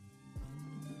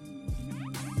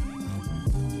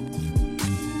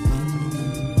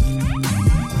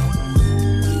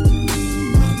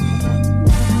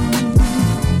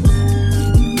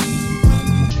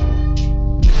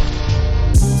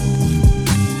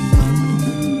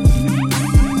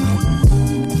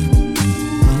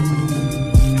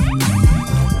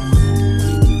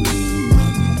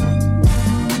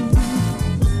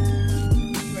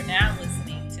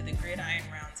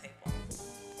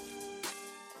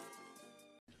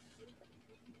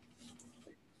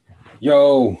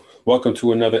Yo, welcome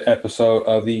to another episode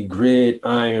of the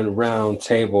Gridiron Round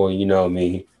Table. You know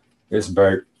me, it's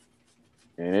Burke.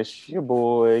 And it's your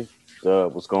boy,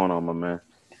 Dub. What's going on, my man?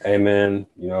 Hey man,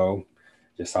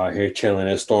 just out here chilling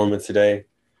and storming today.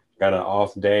 Got an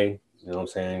off day. You know what I'm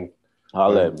saying?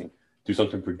 Holla Gonna at me. do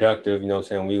something productive. You know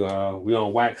what I'm saying? We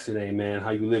on wax today, man. How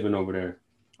you living over there?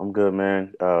 I'm good,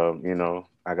 man.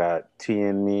 I got tea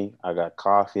in me, I got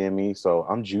coffee in me, so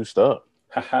I'm juiced up.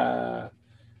 Haha.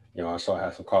 I saw I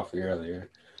had some coffee earlier.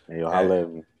 Hey, yo, Hey, holla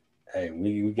at me. hey,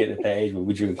 we getting at that age where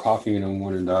we drink coffee in the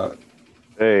morning, dog.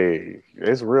 Hey,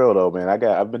 it's real though, man.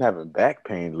 I've been having back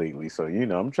pain lately, so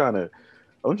I'm trying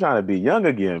to be young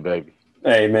again, baby.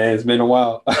 Hey man, it's been a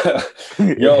while.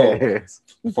 Yo, Yes.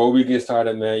 before we get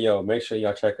started, man, make sure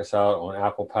y'all check us out on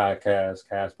Apple Podcasts,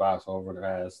 Castbox,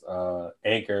 Overcast,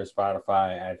 Anchor,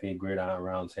 Spotify at the Gridiron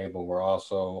Roundtable. We're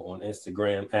also on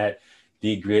Instagram at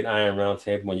the Gridiron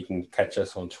Roundtable, and you can catch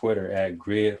us on Twitter at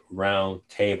Grid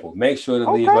Roundtable. Make sure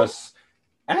to leave Okay. us,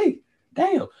 hey,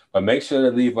 damn, but make sure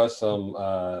to leave us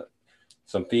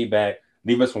some feedback.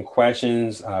 Leave us some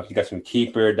questions. If you got some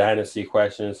keeper dynasty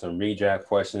questions, some redraft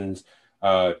questions,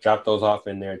 drop those off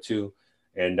in there too.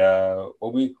 And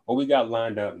what we got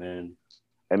lined up, man.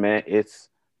 Hey, man, it's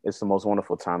the most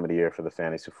wonderful time of the year for the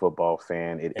fantasy football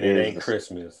fan. It And it is ain't the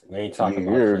Christmas. We ain't You talking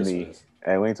about hear me? Christmas.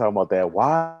 And we ain't talking about that.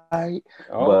 Why?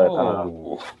 But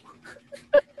Oh,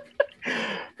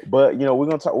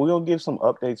 we're gonna give some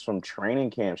updates from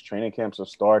training camps. Training camps have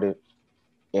started,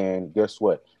 and guess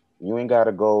what? You ain't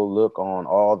gotta go look on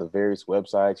all the various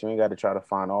websites. You ain't gotta try to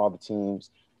find all the teams.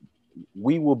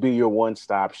 We will be your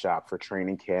one-stop shop for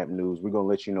training camp news. We're gonna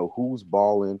let you know who's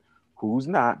balling, who's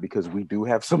not, because we do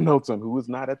have some notes on who is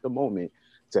not at the moment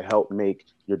to help make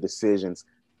your decisions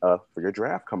for your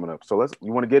draft coming up. So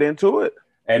you want to get into it?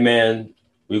 hey man,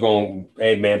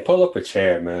 hey man, pull up a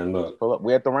chair, man. Let's Look, pull up.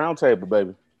 We at the round table,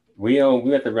 baby. we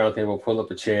at the round table. Pull up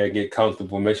a chair, get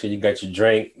comfortable. Make sure you got your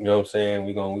drink. You know what I'm saying?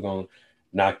 We gonna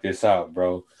knock this out,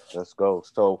 bro. Let's go.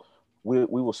 So we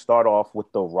will start off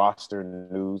with the roster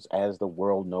news. As the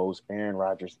world knows, Aaron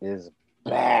Rodgers is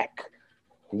back.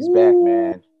 He's back, Woo.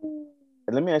 man.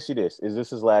 And let me ask you this: Is this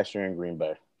his last year in Green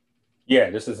Bay? Yeah,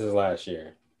 this is his last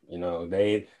year.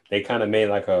 They kind of made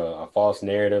like a false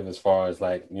narrative as far as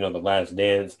like the last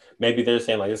dance. Maybe they're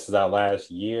saying like this is our last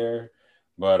year,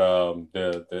 but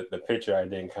the picture I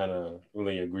didn't kind of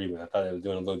really agree with. I thought they was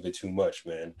doing a little bit too much,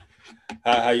 man.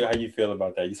 How you feel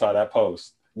about that? You saw that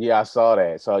post? Yeah, I saw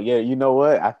that. So yeah, you know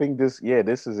what? I think this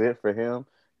is it for him.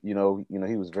 He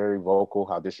was very vocal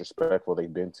how disrespectful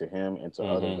they've been to him and to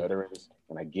other Mm-hmm. veterans,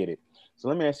 and I get it. So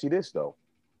let me ask you this though.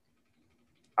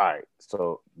 All right,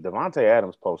 so Devontae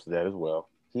Adams posted that as well.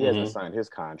 He hasn't Mm-hmm. signed his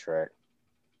contract.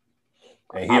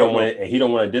 And he I don't don't want know, it, and he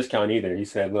don't want a discount either. He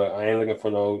said, "Look, I ain't looking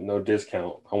for no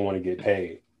discount. I want to get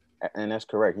paid." and that's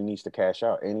correct. He needs to cash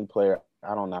out. Any player,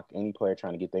 I don't knock any player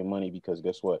trying to get their money because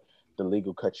guess what? The league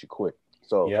will cut you quick.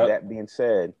 So Yep. that being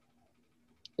said,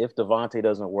 if Devontae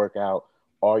doesn't work out,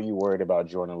 are you worried about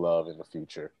Jordan Love in the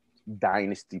future?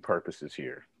 Dynasty purposes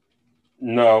here.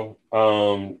 No.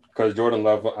 Because Jordan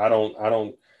Love, I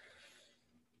don't.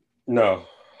 No.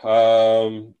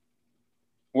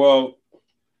 Well,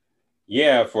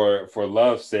 yeah, for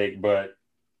Love's sake, but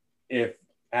if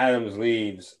Adams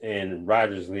leaves and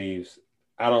Rodgers leaves,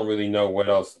 I don't really know what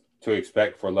else to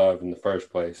expect for Love in the first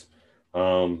place.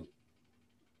 Um,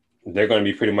 they're going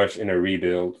to be pretty much in a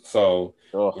rebuild. So,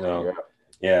 you Oh know, yeah.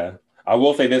 yeah. I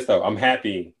will say this though, I'm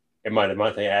happy in my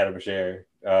Devontae Adams share.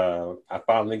 I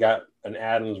finally got an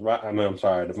I'm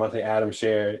sorry, Devontae Adams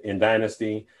share in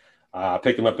Dynasty. I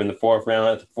picked him up in the fourth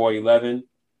round at 411.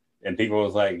 And people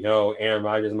was like, "Yo, Aaron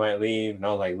Rodgers might leave," and I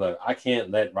was like, "Look, I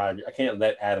can't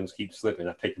let Adams keep slipping."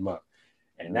 I picked him up,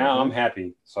 and now I'm Hmm.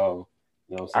 happy. So,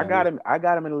 what I'm I saying, got him. I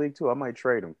got him in the league too. I might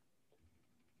trade him.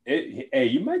 hey,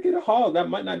 you might get a haul. That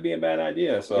might not be a bad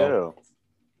idea. So,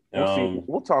 Yeah, we'll see. um,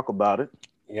 We'll talk about it.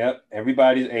 yep,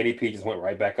 everybody's ADP just went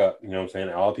right back up. You know what I'm saying?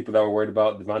 All the people that were worried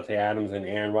about Devontae Adams and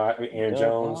Aaron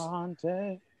Jones.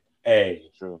 Devontae. Hey,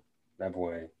 True. that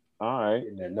boy All right.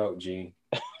 getting that note, G.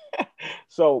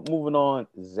 So moving on,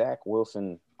 Zach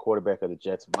Wilson, quarterback of the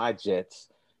Jets. My Jets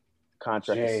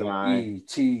contract to sign.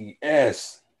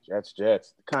 Jets.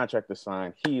 Jets. The contract to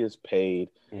sign. He is paid.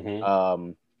 Mm-hmm.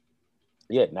 Um,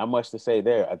 yeah, not much to say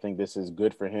there. I think this is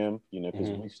good for him, because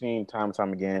Mm-hmm. we've seen time and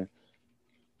time again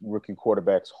rookie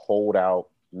quarterbacks hold out,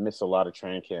 miss a lot of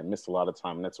training camp, miss a lot of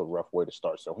time, and that's a rough way to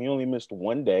start. So he only missed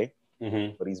one day,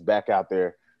 Mm-hmm. but he's back out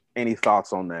there. Any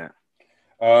thoughts on that?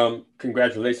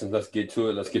 Congratulations. Let's get to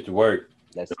it. Let's get to work.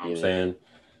 You Let's know what I'm get it. saying?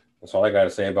 That's all I got to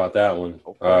say about that one.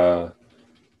 Okay.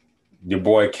 Your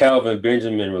boy Kelvin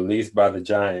Benjamin released by the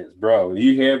Giants, bro.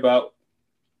 You hear about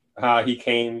how he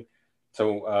came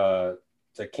to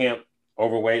camp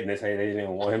overweight and they say they didn't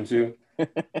want him to?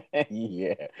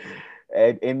 Yeah.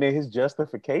 And then his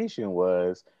justification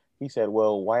was he said,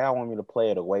 well, why y'all want me to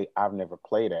play at a weight I've never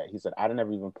played at? He said, I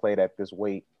never even played at this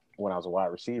weight when I was a wide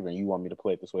receiver, and you want me to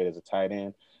play at this weight as a tight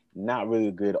end? Not really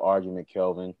a good argument,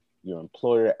 Kelvin. Your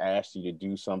employer asked you to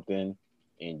do something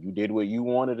and you did what you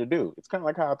wanted to do. It's kind of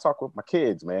like how I talk with my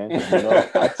kids, man.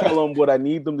 I tell them what I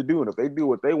need them to do, and if they do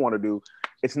what they want to do,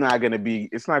 it's not gonna be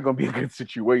a good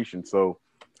situation. So,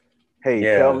 hey,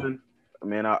 Yeah, Kelvin,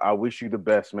 man, I wish you the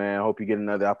best, man. I hope you get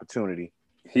another opportunity.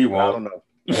 he But I won't. don't know.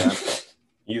 Yeah.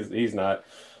 He's not.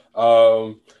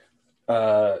 Um,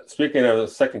 Speaking of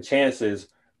second chances,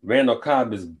 Randall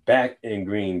Cobb is back in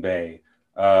Green Bay.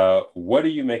 What do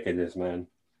you make of this, man?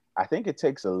 I think it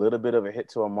takes a little bit of a hit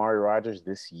to Amari Rodgers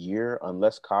this year,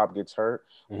 unless Cobb gets hurt.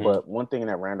 Mm-hmm. But one thing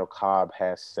that Randall Cobb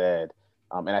has said,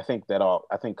 and I think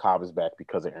Cobb is back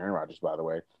because of Aaron Rodgers, by the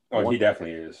way. Oh, One he thing,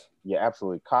 definitely is. yeah,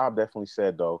 absolutely. Cobb definitely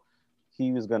said though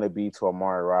he was going to be to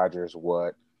Amari Rodgers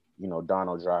what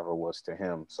Donald Driver was to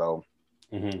him. So,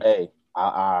 Mm-hmm. hey,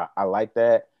 I like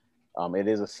that. It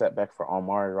is a setback for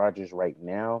Amari Rodgers right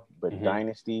now, but Mm-hmm.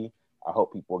 Dynasty, I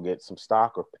hope people get some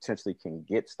stock or potentially can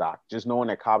get stock. Just knowing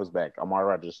that Cobb is back, Amari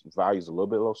Rodgers' value is a little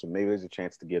bit low, so maybe there's a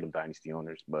chance to get him Dynasty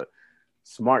owners. But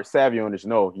smart, savvy owners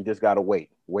know you just got to wait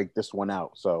this one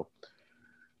out. So,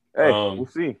 hey, we'll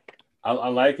see. I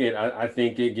like it. I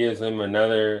think it gives him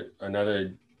another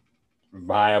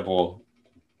viable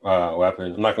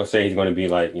weapon. I'm not gonna say he's going to be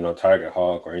like Target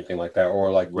Hawk or anything like that,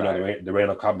 or like Right. the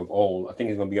Randall Cobb of old. I think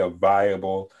he's going to be a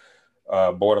viable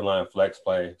borderline flex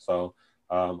play. So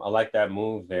I like that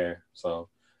move there. So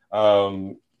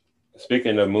um,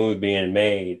 speaking of moves being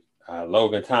made,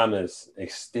 Logan Thomas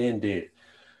extended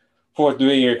for a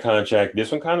 3-year contract.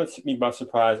 This one kind of took me by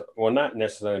surprise. Well, not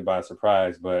necessarily by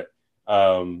surprise, but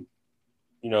um,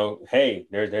 hey,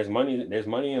 there's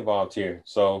money involved here.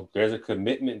 So there's a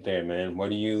commitment there, man. What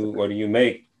do you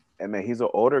make? And man, he's an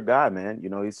older guy, man.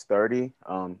 He's 30.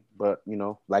 But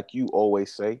like you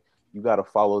always say, you got to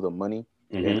follow the money.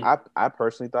 And Mm-hmm. I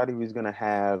personally thought he was gonna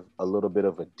have a little bit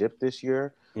of a dip this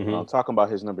year. Mm-hmm. Talking about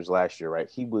his numbers last year, right?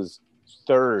 He was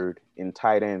third in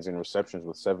tight ends and receptions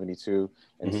with 72,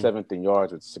 and Mm-hmm. seventh in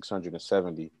yards with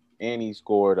 670, and he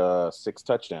scored 6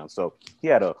 touchdowns. So he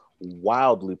had a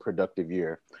wildly productive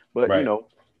year. But Right.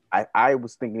 I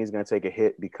was thinking he's gonna take a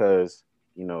hit because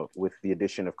with the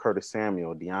addition of Curtis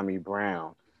Samuel, De'Ami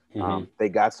Brown, Mm-hmm. they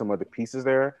got some other pieces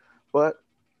there. But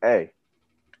hey,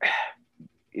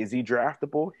 is he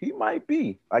draftable? He might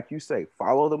be. Like you say,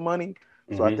 follow the money.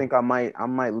 So I Mm-hmm. think I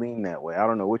might lean that way. I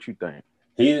don't know what you think.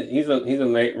 He's a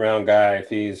late round guy.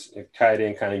 If tight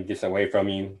end kind of gets away from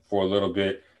you for a little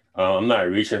bit, I'm not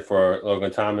reaching for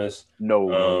Logan Thomas. No,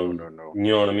 no, no, no, no.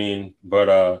 You know what I mean? But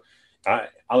I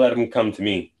let him come to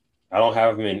me. I don't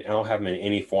have him in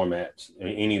any formats in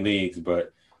any leagues.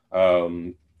 But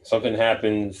something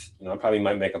happens, I probably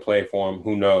might make a play for him.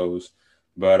 Who knows?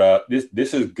 But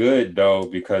this is good though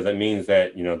because it means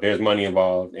that there's money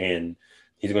involved and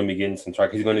he's going to be getting some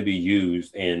track. He's going to be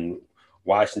used and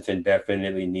Washington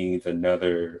definitely needs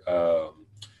another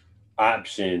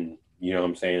option, you know what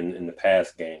I'm saying, in the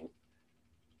pass game.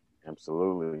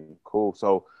 Absolutely. Cool.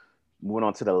 So moving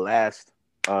on to the last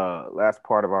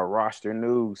part of our roster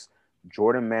news.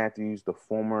 Jordan Matthews, the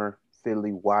former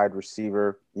Philly wide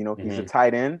receiver, he's a Mm-hmm.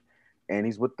 tight end and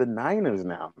he's with the Niners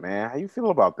now, man. How you feel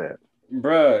about that?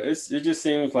 Bruh, it just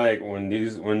seems like when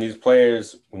these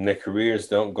players when their careers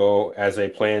don't go as they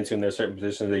plan to in their certain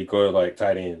positions, they go to like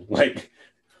tight end. Like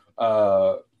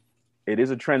uh It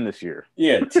is a trend this year.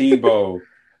 yeah, Tebow.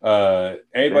 Everybody's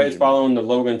Benjamin. following the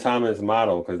Logan Thomas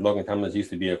model because Logan Thomas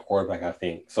used to be a quarterback, I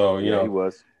think. So, Yeah, he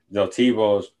was.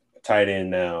 Tebow's tight end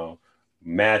now.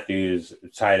 Matthews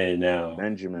tight end now.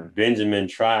 Benjamin. Benjamin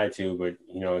tried to, but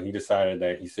he decided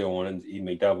that he still wanted to eat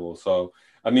McDouble. So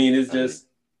I mean, it's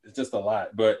just a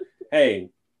lot. But hey,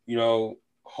 Good luck.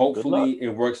 hopefully it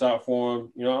works out for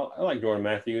him. I like Jordan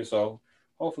Matthews, so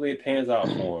hopefully it pans out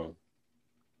for him.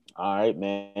 All right,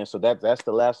 man. So that's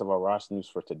the last of our roster news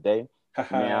for today.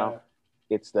 Now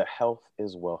it's the health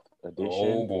is wealth Oh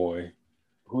edition. boy.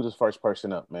 Who's the first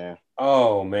person up, man?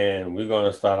 Oh man, we're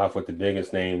gonna start off with the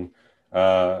biggest name,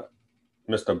 uh,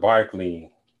 Mr.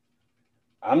 Barkley.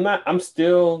 I'm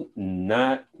still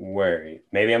not worried.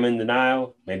 Maybe I'm in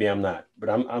denial, maybe I'm not, but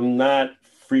I'm not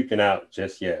freaking out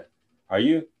just yet. Are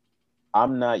you?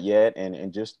 I'm not yet,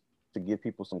 and just to give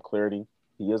people some clarity,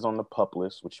 he is on the pup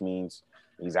list, which means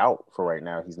he's out for right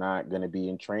now. He's not going to be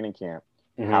in training camp.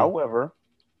 Mm-hmm. However,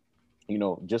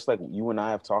 just like you and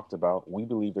I have talked about, we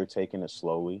believe they're taking it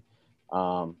slowly.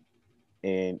 Um,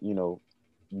 and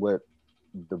what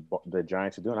the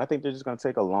Giants are doing, I think they're just going to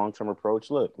take a long term approach.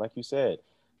 Look, like you said,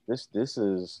 this this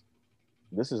is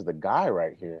this is the guy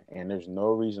right here, and there's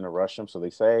no reason to rush him. So they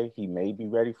say he may be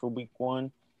ready for Week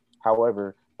 1.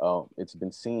 However, it's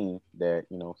been seen that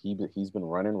he's been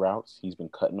running routes, he's been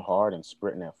cutting hard and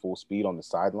sprinting at full speed on the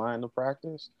sideline of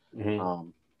practice. Mm-hmm.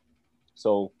 Um,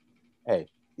 so, hey,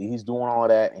 he's doing all of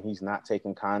that, and he's not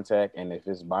taking contact. And if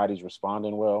his body's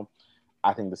responding well,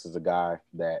 I think this is a guy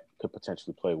that could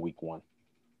potentially play Week 1.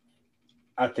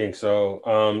 I think so.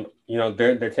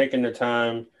 They're taking their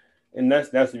time, and that's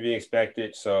to be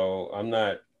expected. So I'm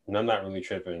not really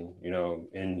tripping.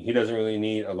 And he doesn't really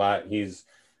need a lot.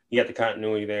 He got the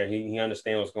continuity there. He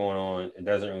understands what's going on. It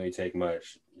doesn't really take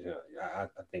much. I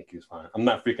think he's fine. I'm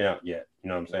not freaking out yet. You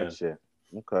know what I'm saying? That's it.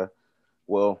 Okay.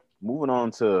 Well, moving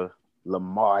on to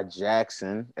Lamar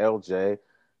Jackson, LJ.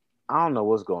 I don't know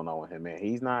what's going on with him, man.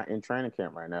 He's not in training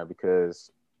camp right now because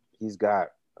he's got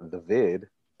the vid,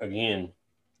 Again.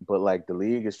 but like the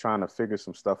league is trying to figure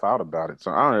some stuff out about it.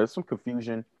 So I don't know. There's some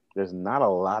confusion. There's not a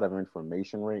lot of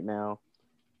information right now.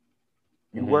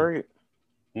 You Mm-hmm. worried?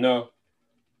 No,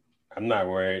 I'm not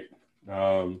worried.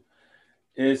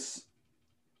 It's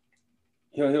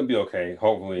he'll be okay.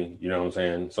 Hopefully, you know what I'm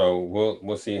saying. So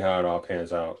we'll see how it all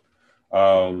pans out.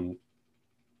 Mm-hmm. Um,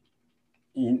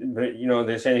 but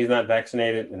they're saying he's not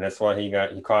vaccinated, and that's why he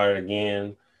caught it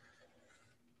again.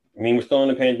 I mean, we're still in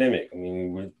the pandemic. I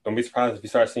mean, don't be surprised if you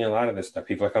start seeing a lot of this stuff.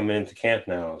 People are coming into camp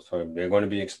now, so they're going to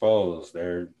be exposed.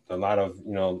 There's a lot of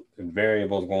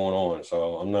variables going on,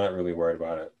 so I'm not really worried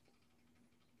about it.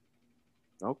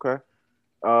 Okay.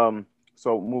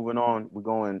 So moving on, we're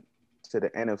going to the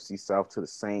NFC South to the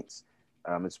Saints.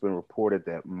 It's been reported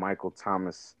that Michael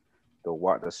Thomas,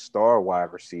 the star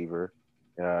wide receiver,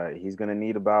 he's out. He's gonna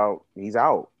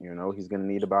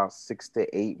need about 6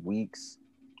 to 8 weeks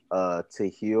to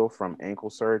heal from ankle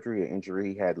surgery, an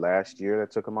injury he had last year that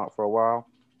took him out for a while.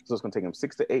 So it's gonna take him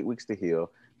 6 to 8 weeks to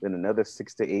heal, then another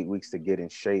 6 to 8 weeks to get in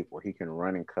shape where he can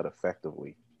run and cut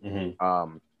effectively. Mm-hmm.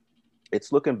 Um,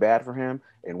 it's looking bad for him.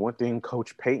 And one thing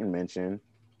Coach Payton mentioned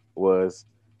was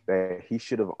that he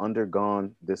should have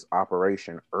undergone this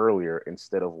operation earlier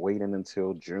instead of waiting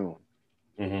until June.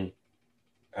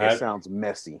 Mm-hmm. It sounds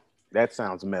messy. That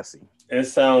sounds messy. It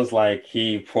sounds like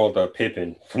he pulled a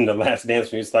Pippin from the Last Dance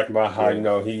when he was talking about how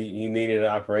Yeah. he needed an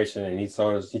operation and he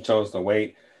chose to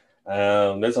wait.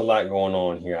 There's a lot going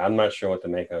on here. I'm not sure what to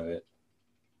make of it.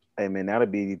 Hey man, that'll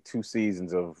be 2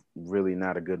 seasons of really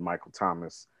not a good Michael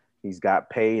Thomas. He's got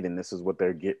paid, and this is what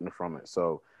they're getting from it.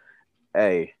 So,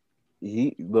 hey,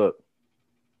 he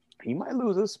might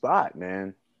lose his spot,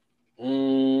 man.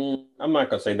 I'm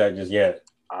not gonna say that just yet.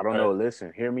 I don't know.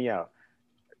 Listen, hear me out.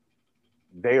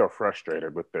 They are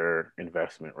frustrated with their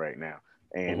investment right now.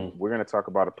 And Mm-hmm. we're going to talk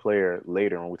about a player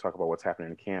later when we talk about what's happening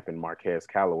in camp in Marquez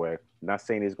Callaway. I'm not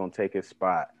saying he's going to take his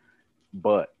spot,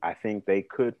 but I think they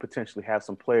could potentially have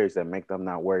some players that make them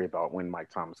not worry about when Mike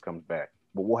Thomas comes back.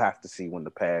 But we'll have to see when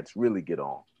the pads really get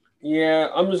on. Yeah,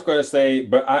 I'm just gonna say,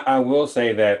 but I will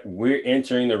say that we're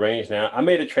entering the range now. I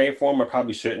made a trade for him. I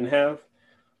probably shouldn't have.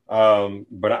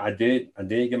 But I did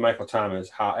get Michael Thomas.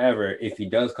 However, if he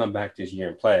does come back this year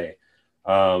and play,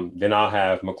 then I'll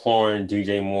have McLaurin,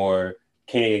 DJ Moore,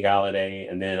 Kenny Galladay,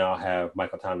 and then I'll have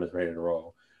Michael Thomas ready to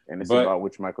roll. And it's But about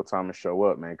which Michael Thomas show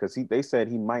up, man. Because they said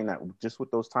he might not, just with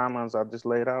those timelines I just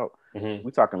laid out, mhm. we're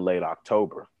talking late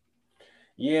October.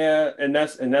 Yeah, and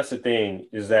that's the thing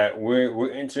is that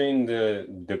we're entering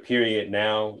the period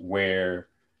now where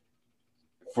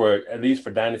for at least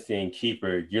for Dynasty and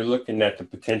Keeper, you're looking at the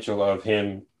potential of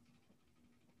him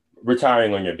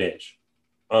retiring on your bench.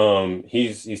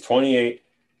 He's 28.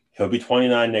 He'll be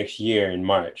 29 next year in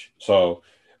March. So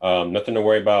nothing to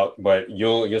worry about. But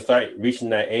you'll start reaching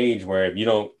that age where if you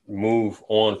don't move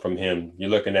on from him, you're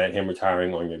looking at him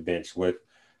retiring on your bench with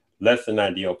less than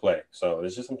ideal play. So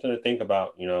it's just something to think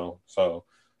about. So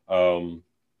Right.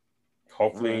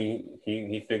 hopefully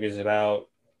he figures it out.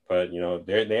 But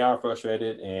they are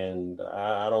frustrated, and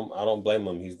I don't blame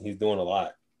him. He's doing a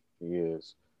lot. He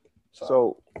is. So.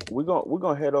 So we're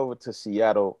gonna head over to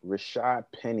Seattle. Rashad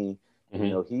Penny,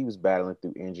 Mm-hmm. he was battling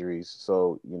through injuries,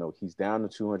 so he's down to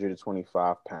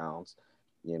 225 pounds.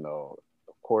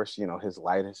 Of course, his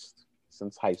lightest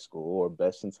since high school or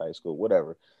best since high school,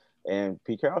 whatever. And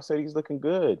Pete Carroll said he's looking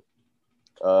good.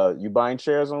 You buying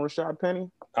shares on Rashad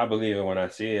Penny? I believe it when I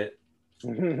see it.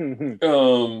 Fair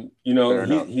He's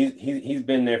enough. he's he's he's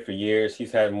been there for years.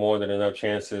 He's had more than enough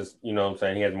chances. What I'm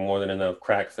saying, he has more than enough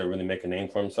cracks to really make a name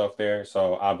for himself there.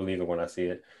 So I believe it when I see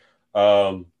it.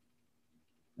 Um,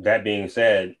 that being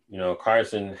said,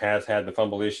 Carson has had the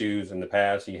fumble issues in the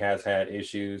past. He has had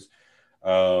issues.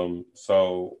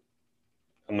 So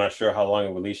I'm not sure how long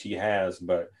of a leash he has,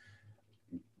 but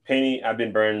Penny, I've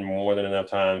been burned more than enough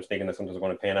times thinking that something's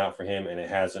going to pan out for him, and it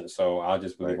hasn't. So I'll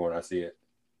just believe Right. it when I see it.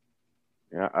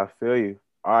 Yeah, I feel you.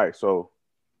 All right, so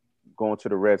going to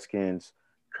the Redskins,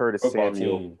 Curtis Football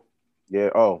Samuel. team, Yeah.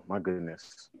 Oh my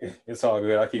goodness. it's all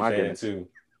good. I keep My saying it goodness. too.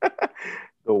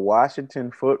 The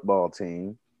Washington football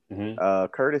team. Mm-hmm.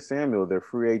 Curtis Samuel, their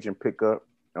free agent pickup.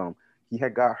 He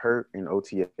had got hurt in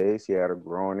OTAs. He had a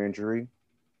groin injury,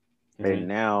 and Mm-hmm.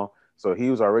 now so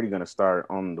he was already going to start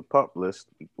on the pup list.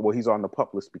 Well, he's on the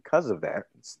pup list because of that,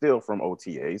 still from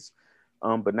OTAs.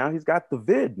 But now he's got the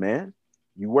vid, man.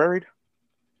 You worried?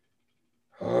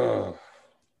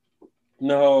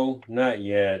 No, not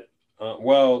yet.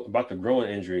 Well, about the growing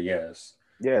injury, yes.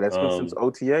 Yeah, that's been since Um,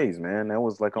 OTAs, man. That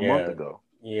was like a month yeah, ago.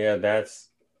 yeah. That's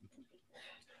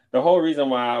the whole reason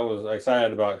why I was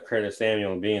excited about Curtis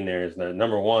Samuel being there is that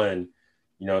number one,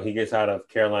 he gets out of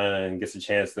Carolina and gets a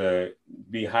chance to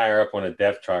be higher up on a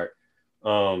depth chart.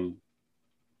 Um,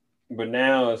 but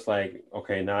now it's like,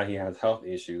 okay, now he has health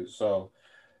issues. So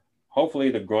hopefully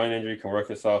the groin injury can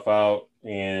work itself out.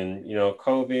 And,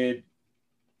 COVID,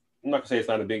 I'm not gonna say it's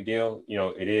not a big deal.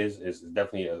 It is. It's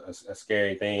definitely a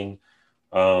scary thing.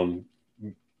 Um,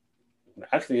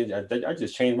 Actually, I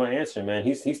just changed my answer, man.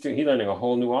 He's learning a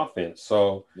whole new offense.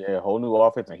 So Yeah, whole new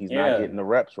offense, and he's not yeah, getting the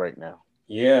reps right now.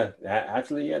 yeah.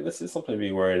 Actually, yeah, this is something to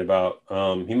be worried about.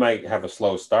 He might have a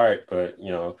slow start, but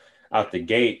out the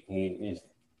gate, he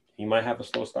might have a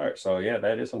slow start. So yeah,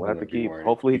 that is We'll something have to to keep.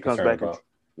 Hopefully, be he comes concerned back and about.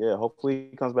 yeah, hopefully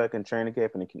he comes back in training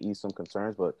camp and it can ease some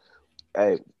concerns. But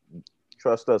hey,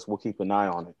 trust us, we'll keep an eye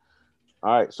on it.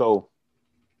 All right, so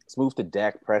let's move to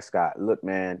Dak Prescott. Look,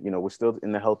 man, we're still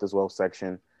in the health as well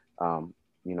section. Um,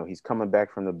 he's coming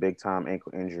back from the big time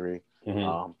ankle injury. Hmm.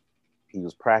 Um, he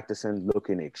was practicing,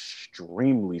 looking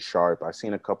extremely sharp. I've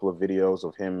seen a couple of videos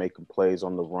of him making plays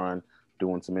on the run,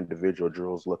 doing some individual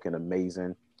drills, looking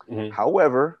amazing. Hmm.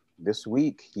 However, this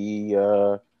week he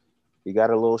got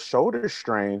a little shoulder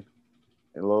strain,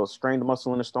 a little strained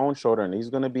muscle in the stone shoulder, and he's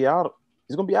going to be out.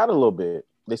 He's going to be out a little bit.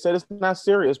 They said it's not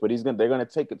serious, but they're going to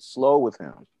take it slow with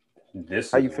him.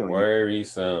 This How is you feeling?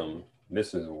 worrisome.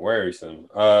 This is worrisome.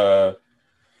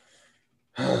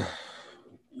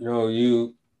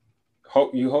 You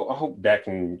I hope Dak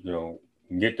can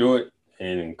get through it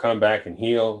and come back and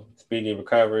heal, speedy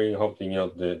recovery. Hope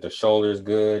that the shoulder is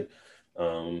good.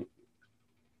 Um,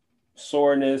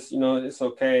 Soreness, it's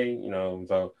okay.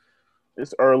 So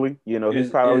It's early. He's it's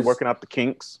probably it's working out the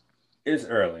kinks. it's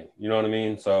early. You know what I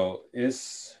mean? So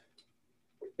it's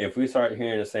if we start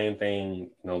hearing the same thing,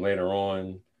 later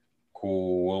on,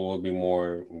 cool. We'll be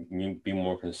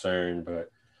more concerned,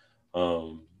 but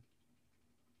um,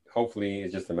 hopefully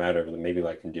it's just a matter of maybe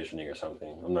like conditioning or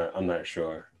something. I'm not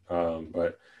sure.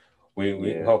 But we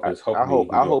Yeah, hope hopefully he'll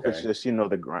I be hope it's okay. just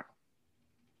the grind.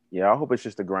 Yeah, I hope it's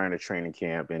just the grind of training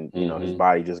camp, and his Hmm.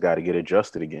 body just got to get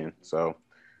adjusted again. So,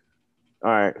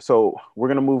 all right, so we're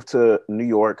gonna move to New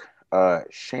York.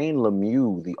 Shane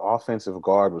Lemieux, the offensive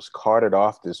guard, was carted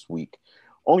off this week.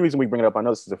 Only reason we bring it up, I know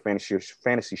this is a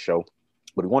fantasy show,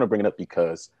 but we want to bring it up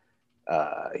because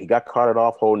he got carted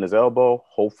off holding his elbow.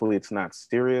 Hopefully, it's not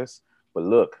serious. But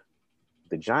look,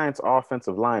 the Giants'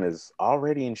 offensive line is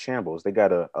already in shambles. They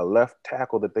got a left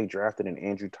tackle that they drafted in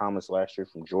Andrew Thomas last year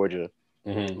from Georgia,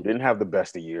 Hmm. who didn't have the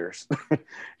best of years.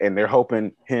 And they're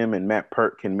hoping him and Matt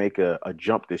Pert can make a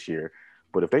jump this year.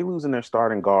 But if they lose in their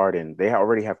starting guard and they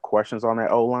already have questions on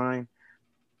that O line,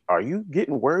 are you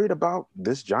getting worried about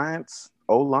this Giants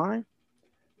O line?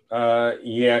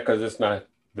 Yeah, because it's not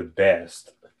the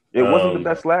best. It wasn't the Um,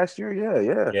 best last year. Yeah,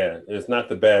 yeah, yeah, it's not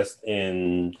the best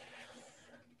in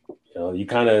you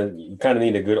kind of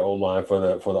need a good old line for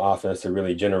the offense to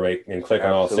really generate and click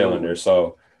on all cylinders.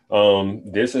 absolutely. So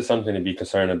this is something to be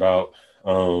concerned about.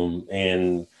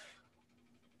 And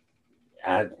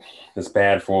it's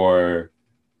bad for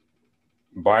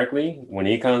Barkley when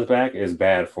he comes back. It's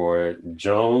bad for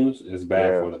Jones. It's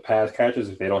bad Yeah. for the pass catchers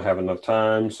if they don't have enough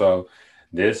time. So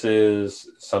this is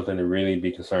something to really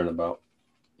be concerned about.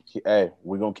 Hey,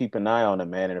 we're gonna keep an eye on it,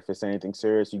 man. And if it's anything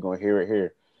serious, you're gonna hear it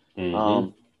here. Hmm.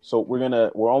 So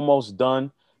we're almost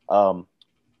done. Um,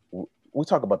 we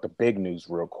talk about the big news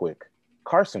real quick.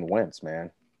 Carson Wentz,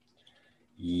 man,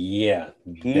 Yeah,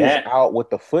 he is that out with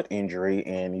the foot injury,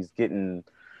 and he's getting. we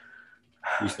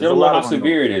There's still a don't know lot how of unknown.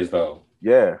 severe it is, though.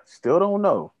 Yeah, still don't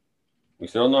know. We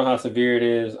still don't know how severe it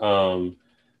is. Who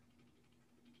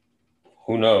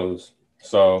knows?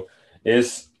 So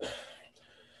it's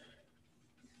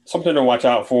something to watch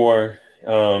out for.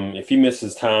 If he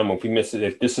misses time,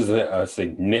 if this is a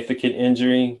significant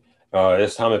injury,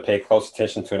 it's time to pay close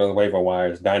attention to those waiver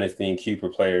wires, dynasty and keeper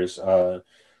players,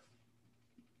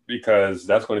 because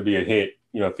that's going to be a hit.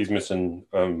 If he's missing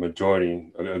a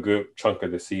good chunk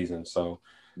of the season. So,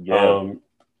 Yeah. um,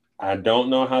 I don't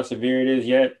know how severe it is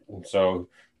yet. So,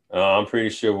 I'm pretty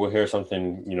sure we'll hear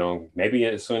something. Maybe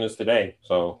as soon as today.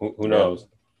 So, who Yeah. knows?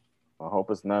 I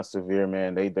hope it's not severe,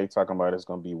 man. They talking about it's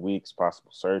gonna be weeks,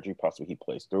 possible surgery, possibly he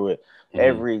plays through it. Hmm.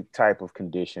 Every type of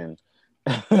condition,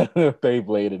 they've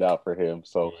laid it out for him.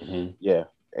 So, Hmm. yeah.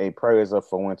 Hey, prayers up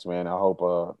for Wentz, man. I hope.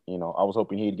 I was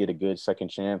hoping he'd get a good second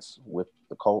chance with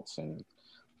the Colts, and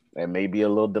it may be a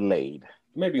little delayed.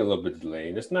 Maybe a little bit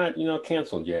delayed. It's not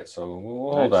canceled yet, so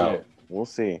we'll hold Not out. yet. We'll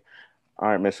see. All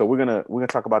right, man. So we're gonna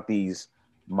talk about these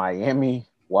Miami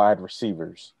wide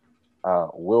receivers.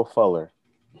 Will Fuller,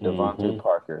 Devontae Hmm.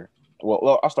 Parker.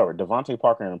 Well, I'll start with Devontae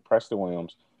Parker and Preston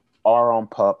Williams are on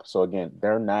pup. So again,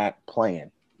 they're not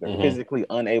playing. They're Hmm. physically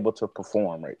unable to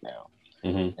perform right now.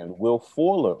 Hmm. And Will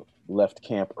Fuller left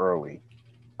camp early.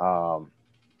 Um,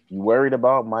 you worried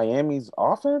about Miami's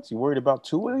offense? You worried about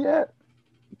Tua yet?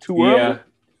 Too early? Yeah,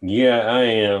 yeah, I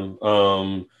am.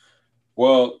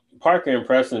 Well, Parker and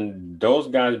Preston, those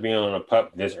guys being on a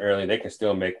pup this early, they can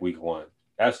still make week one.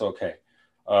 That's okay.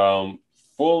 Um,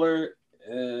 Fuller,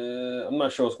 I'm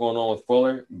not sure what's going on with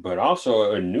Fuller, but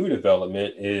also a new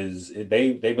development is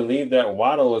they believe that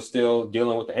Waddle is still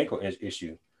dealing with the ankle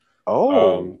issue.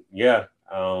 Oh, Yeah,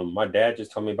 my dad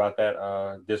just told me about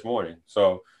that this morning.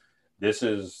 So this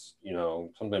is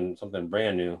something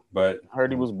brand new, but I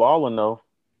heard he was balling though.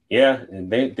 yeah, and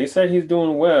they said he's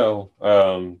doing well,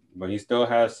 but he still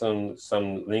has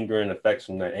some lingering effects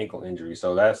from that ankle injury.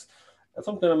 So that's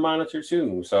something to monitor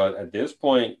too. So at this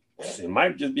point, it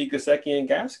might just be Gasecki and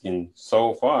Gaskin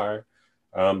so far.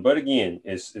 But again,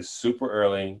 it's super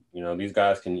early. These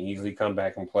guys can easily come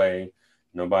back and play.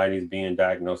 Nobody's being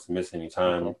diagnosed to miss any Okay.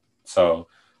 time. So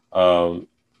um,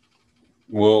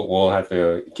 we'll have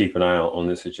to keep an eye on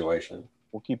this situation.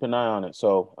 We'll keep an eye on it.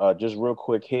 So, just real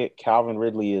quick hit Calvin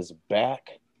Ridley is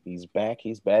back. He's back.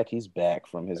 He's back. He's back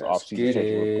from his Let's offseason get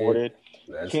schedule it. reported.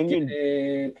 Let's get Kenyon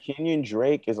it. Kenyon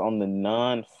Drake is on the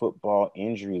non-football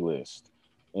injury list.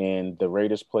 And the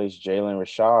Raiders placed Jalen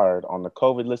Richard on the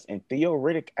COVID list. And Theo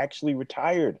Riddick actually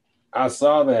retired. I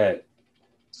saw that. I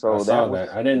So saw that that. was,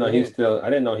 yeah. I didn't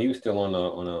know he was still on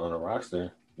a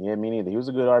roster. Yeah, me neither. He was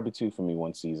a good RB2 for me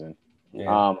one season.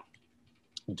 Yeah. Um,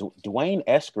 Dwayne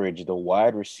Eskridge, the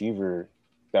wide receiver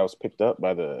that was picked up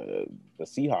by the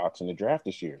Seahawks in the draft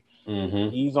this year, Mm-hmm.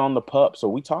 he's on the pup. So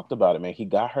we talked about it, man. He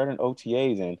got hurt in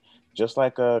OTAs, and just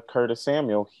like Curtis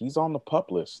Samuel, he's on the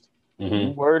pup list. You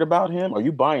Mm-hmm. worried about him? Are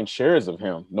you buying shares of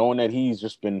him, knowing that he's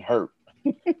just been hurt?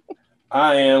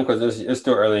 I am because it's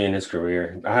still early in his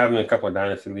career. I have him in a couple of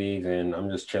dynasty leagues, and I'm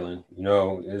just chilling.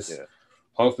 It's Yeah.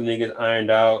 hopefully he gets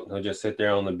ironed out. He'll just sit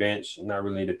there on the bench, not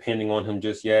really depending on him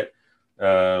just yet. He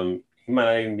might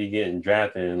not even be getting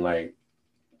drafted in like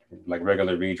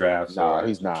regular redrafts Nah, or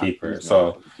he's not. keeper. He's not.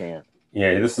 So He can't.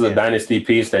 yeah, this is a Yeah. dynasty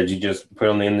piece that you just put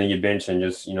on the end of your bench and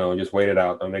just wait it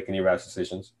out. Don't make any rash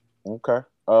decisions. Okay.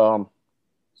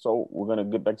 So we're gonna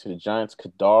get back to the Giants.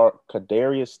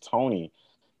 Kadarius Toney,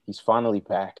 he's finally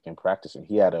back and practicing.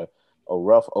 He had a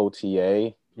rough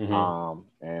OTA, Mm-hmm.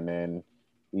 and then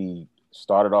he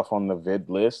started off on the vid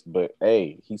list. But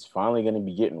hey, he's finally gonna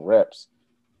be getting reps.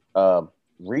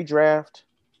 Redraft.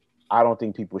 I don't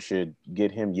think people should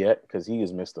get him yet because he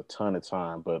has missed a ton of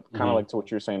time. But kind of Mm-hmm. like to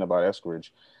what you're saying about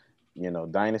Eskridge,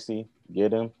 dynasty,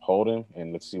 get him, hold him,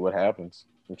 and let's see what happens.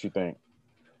 What you think?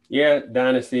 Yeah,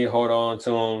 dynasty. Hold on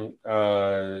to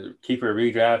him. Keep it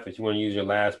redraft if you want to use your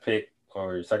last pick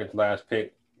or your second to last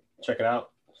pick. Check it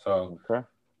out. So, Okay.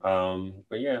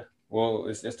 but yeah, well,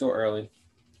 it's still early.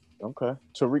 Okay.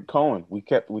 Tariq Cohen,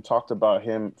 we talked about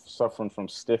him suffering from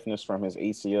stiffness from his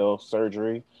ACL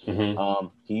surgery. Mm-hmm.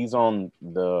 He's on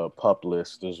the pup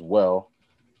list as well.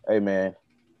 Hey man,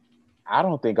 I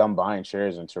don't think I'm buying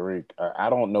shares in Tariq. I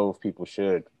don't know if people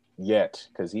should yet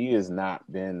because he has not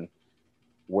been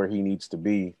where he needs to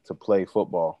be to play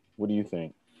football. What do you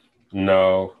think?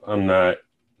 No, I'm not.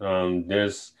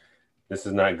 This is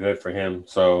not good for him.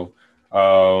 So,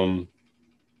 um,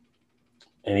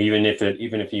 and even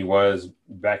if he was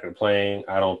back at playing,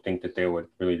 I don't think that they would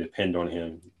really depend on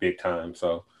him big time.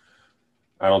 So,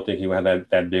 I don't think he would have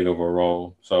that big of a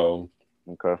role. So,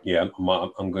 Okay, yeah,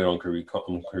 I'm good on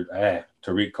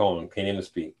Tariq Cohen. Can't even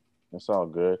speak. that's all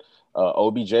good.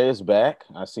 OBJ is back.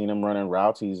 I seen him running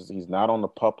routes. He's not on the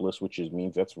pup list, which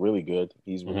means that's really good.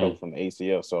 He's Hmm. recovered from the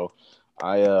ACL, so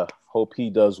I hope he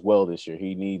does well this year.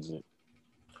 He needs it.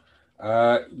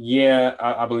 Yeah,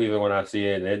 I believe it when I see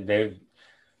it.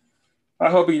 I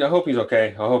hope he's okay.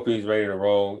 I hope he's ready to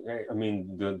roll. I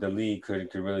mean, the league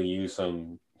could really use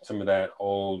some of that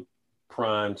old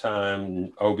prime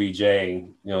time OBJ,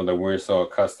 that we're so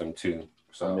accustomed to. I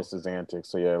So, miss his antics.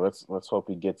 So yeah, let's hope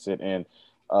he gets it. And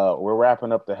we're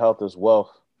wrapping up the health as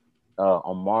wealth.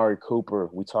 Amari Cooper,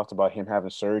 we talked about him having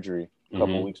surgery a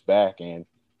couple of hmm weeks back, and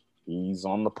he's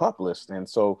on the pup list. And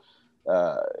so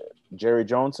uh, Jerry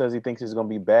Jones says he thinks he's going to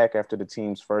be back after the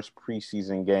team's first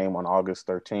preseason game on August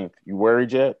 13th. You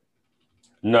worried yet?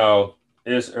 no,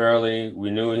 it's early.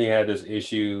 We knew he had this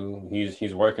issue.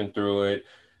 He's working through it.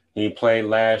 He played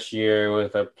last year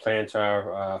with a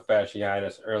plantar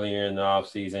fasciitis earlier in the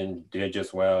offseason, did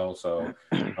just well. So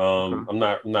Okay. I'm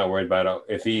not worried about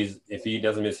it. If he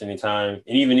doesn't miss any time,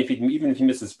 and even if he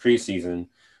misses preseason,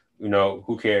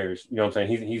 who cares? You know what I'm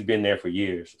saying? He's been there for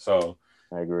years. So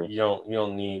I agree. you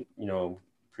don't need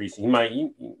preseason.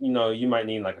 You might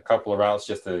need like a couple of routes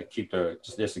just to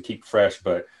keep fresh,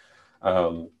 but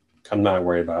um I'm not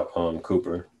worried about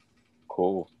Cooper.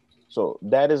 Cool. So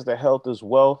that is the health is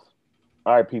wealth.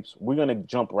 All right, peeps, we're going to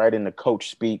jump right into coach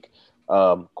speak.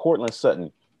 Cortland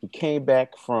Sutton, he came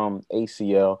back from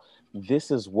ACL.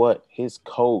 This is what his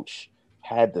coach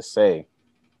had to say.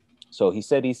 So he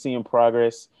said he's seeing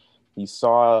progress. He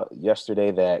saw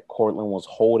yesterday that Cortland was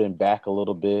holding back a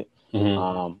little bit.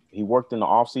 hmm He worked in the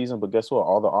offseason, but guess what?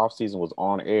 All the offseason was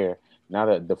on air. Now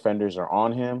that defenders are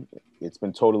on him, it's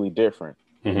been totally different.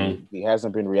 hmm He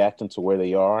hasn't been reacting to where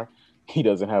they are. He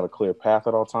doesn't have a clear path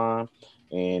at all time.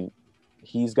 And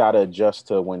he's got to adjust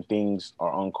to when things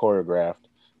are unchoreographed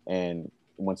and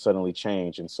when suddenly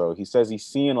change. And so he says he's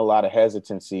seeing a lot of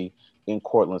hesitancy in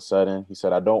Cortland Sutton. He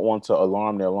said, I don't want to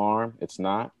alarm the alarm. It's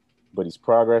not, but he's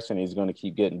progressing. He's going to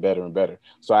keep getting better and better.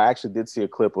 So I actually did see a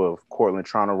clip of Cortland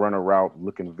trying to run a route,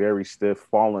 looking very stiff,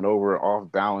 falling over,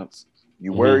 off balance.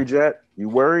 You hmm worried yet? You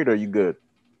worried or you good?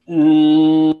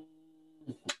 Mm,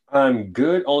 I'm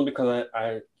good only because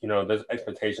there's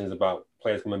expectations about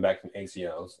players coming back from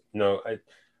ACLs.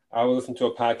 I was listening to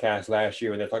a podcast last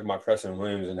year where they're talking about Preston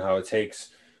Williams and how it takes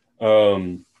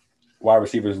um, wide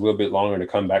receivers a little bit longer to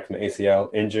come back from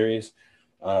ACL injuries.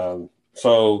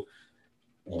 So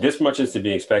this much is to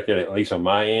be expected, at least on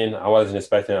my end. I wasn't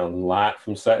expecting a lot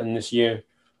from Sutton this year.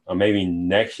 Maybe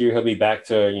next year he'll be back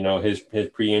to his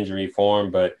pre-injury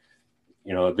form, but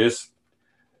this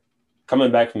coming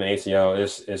back from the ACL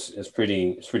is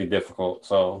pretty difficult.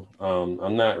 So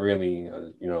I'm not really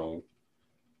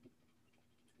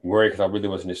worried because I really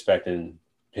wasn't expecting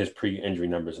his pre-injury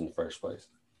numbers in the first place.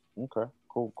 Okay,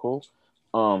 cool, cool.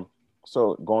 Um,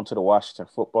 so going to the Washington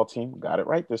football team, got it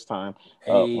right this time.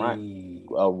 Ryan, Hey,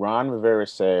 Ron Rivera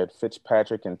said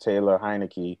Fitzpatrick and Taylor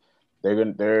Heineke,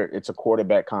 they're it's a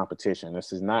quarterback competition.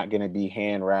 This is not gonna be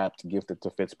hand wrapped, gifted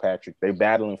to Fitzpatrick. They're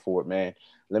battling for it, man.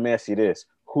 Let me ask you this: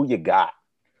 who you got?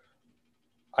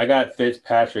 I got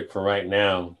Fitzpatrick for right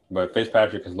now, but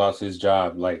Fitzpatrick has lost his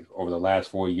job like over the last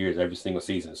 4 years, every single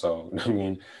season. So I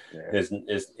mean, Yeah. it's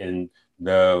and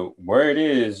the word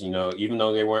is, even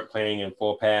though they weren't playing in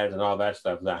full pads and all that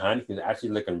stuff, that Heineken is actually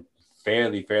looking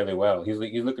fairly well. He's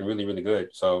looking really good.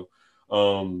 So,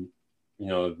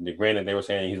 granted they were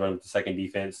saying he's running with the second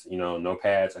defense, no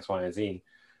pads, X, Y, and Z.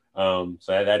 So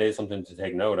that is something to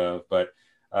take note of. But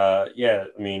yeah,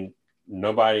 I mean,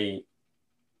 nobody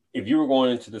if you were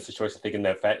going into the situation thinking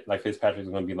that like Fitzpatrick is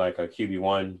going to be like a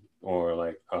QB1 or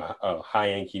like a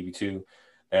high end QB2,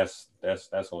 that's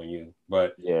on you.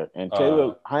 But Yeah, and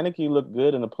Taylor uh, Heineke looked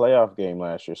good in the playoff game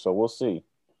last year, so we'll see.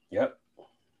 yep,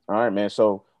 All right, man.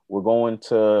 So we're going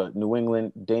to New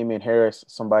England. Damian Harris,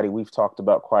 somebody we've talked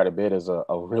about quite a bit, as a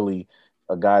really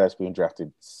a guy that's being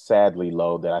drafted sadly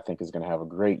low that I think is going to have a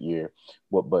great year.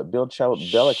 But shh,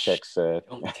 Belichick said,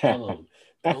 don't tell him,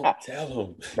 don't tell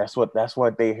him. that's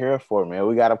what they here for, man.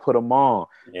 We got to put them on.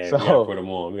 Yeah, we got to So put him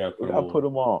on. We got to we put him got to put on.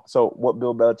 them on. So what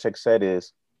Bill Belichick said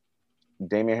is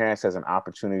Damian Harris has an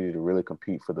opportunity to really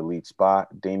compete for the lead spot.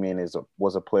 Damian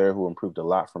was a player who improved a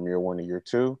lot from year one to year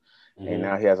two, and hmm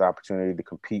now he has an opportunity to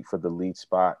compete for the lead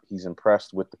spot. He's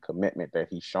impressed with the commitment that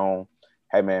he's shown.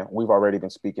 Hey, man, we've already been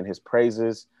speaking his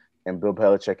praises, and Bill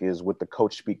Belichick is with the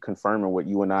coach speak confirming what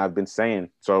you and I have been saying.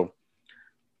 So,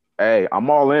 hey, I'm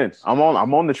all in. I'm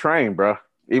on the train, bro.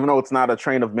 Even though it's not a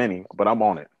train of many, but I'm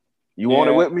on it. You on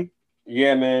it Yeah, with me?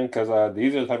 yeah, man. Because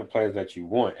these are the type of players that you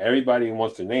want. Everybody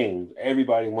wants to name.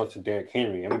 Everybody wants to Derrick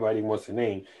Henry. Everybody wants to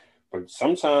name. But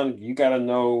sometimes you got to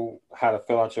know how to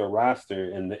fill out your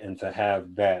roster and to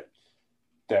have that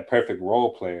perfect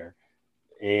role player.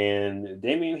 And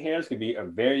Damian Harris could be a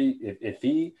very if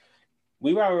he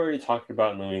we've already talked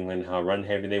about New England how run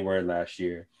heavy they were last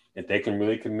year. if they can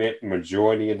really commit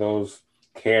majority of those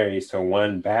carries to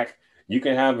one back, you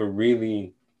can have a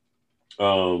really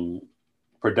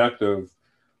productive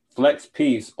flex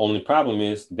piece. Only problem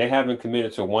is they haven't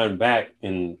committed to one back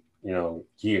in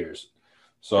years. Yeah,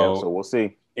 so So we'll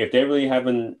see. if they really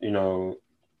haven't a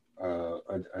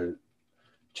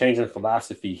change in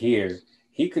philosophy here,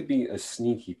 he could be a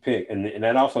sneaky pick, and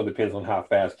that also depends on how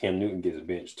fast Cam Newton gets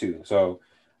benched too. So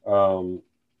um,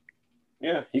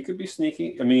 yeah, he could be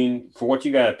sneaky. I mean, for what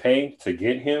you got to pay to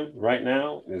get him right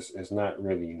now, it's not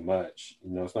really much.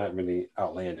 It's not really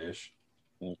outlandish.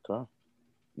 Okay.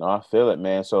 No, I feel it,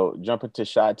 man. So jumping to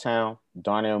Shot Town,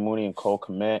 Darnell Mooney and Cole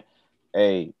Kmet.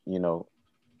 Hey,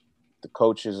 the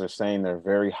coaches are saying they're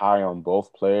very high on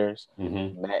both players.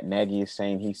 Mm-hmm. Matt Nagy is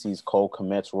saying he sees Cole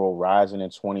Kmet's role rising in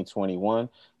 2021.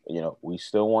 We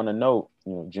still want to note,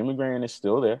 Jimmy Graham is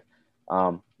still there.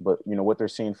 But what they're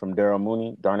seeing from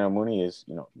Darnell Mooney is,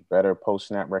 better post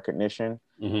snap recognition,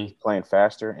 Mm-hmm. he's playing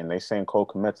faster, and they're saying Cole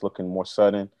Kmet's looking more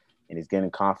sudden and he's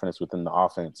getting confidence within the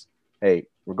offense. Hey,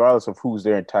 regardless of who's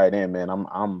there in tight end, man,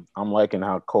 I'm liking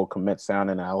how Cole Kmet's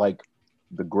sounding. I like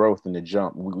the growth and the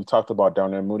jump. We talked about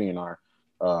Darnell Mooney in our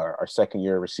second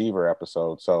year receiver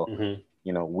episode. So,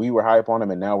 Mm-hmm. we were hype on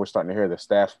him, and now we're starting to hear the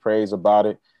staff's praise about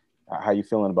it. How you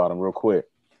feeling about him, real quick?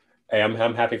 Hey, I'm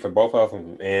happy for both of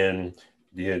them, and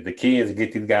the key is to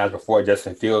get these guys before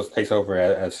Justin Fields takes over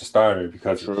as a starter,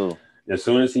 because True. as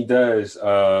soon as he does,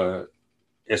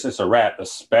 it's just a wrap.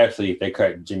 Especially if they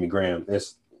cut Jimmy Graham,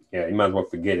 you might as well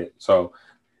forget it. So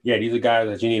yeah, these are guys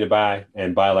that you need to buy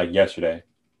and buy like yesterday.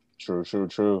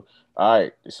 True. All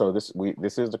right. So this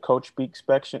is the coach speak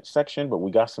section, but we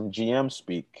got some GM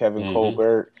speak. Kevin Mm-hmm.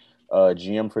 Colbert,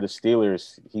 GM for the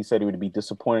Steelers, he said he would be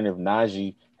disappointed if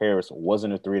Najee Harris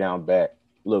wasn't a 3-down back.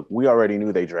 Look, we already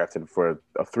knew they drafted for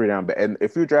a 3-down back, and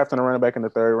if you're drafting a running back in the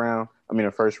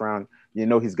the first round,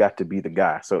 he's got to be the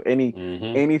guy. So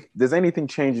Mm-hmm. does anything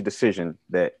change your decision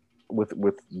that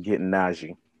with getting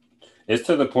Najee? It's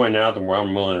to the point now that where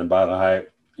I'm willing to buy the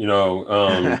hype.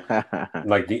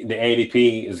 Like the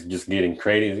ADP is just getting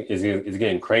crazy. It's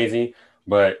getting crazy.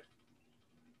 But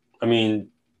I mean,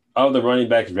 of the running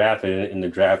backs drafted in the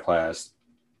draft class,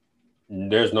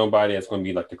 there's nobody that's going to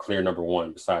be like the clear number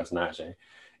one besides Najee.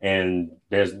 And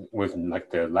there's with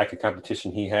like the lack of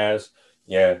competition he has,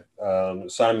 yeah,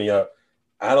 sign me up.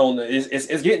 I don't know.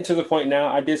 It's getting to the point now.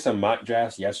 I did some mock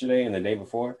drafts yesterday and the day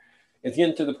before. It's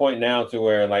getting to the point now to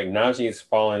where like Najee is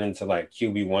falling into like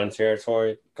QB1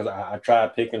 territory, because I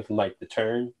tried picking from like the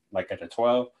turn, like at the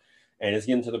 12, and it's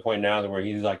getting to the point now to where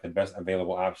he's like the best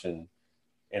available option,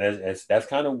 and that's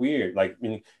kind of weird. Like, I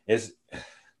mean, it's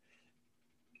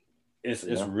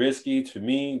Yeah. risky to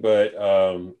me, but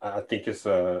I think it's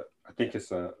a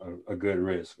good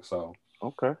risk. So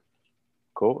Okay.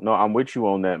 Cool. No, I'm with you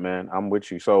on that, man. I'm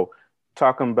with you. So,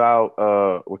 talking about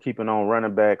we're keeping on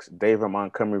running backs. David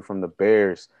Montgomery from the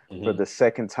Bears for mhm. the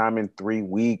second time in 3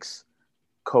 weeks.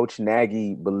 Coach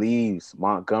Nagy believes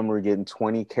Montgomery getting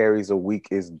 20 carries a week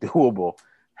is doable.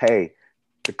 Hey,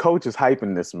 the coach is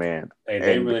hyping this man, Hey,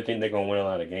 they and really think they're gonna win a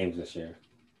lot of games this year.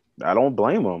 I don't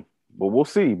blame him. But we'll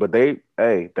see. But they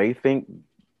think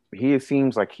he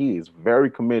seems like he is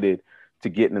very committed to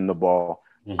getting in the ball.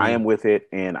 I Hmm. am with it,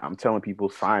 and I'm telling people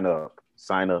sign up,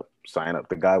 sign up, sign up.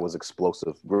 The guy was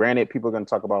explosive. Granted, people are going to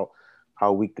talk about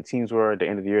how weak the teams were at the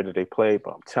end of the year that they played,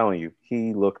 but I'm telling you,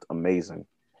 he looked amazing.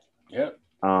 Yep.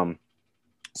 Um,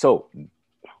 so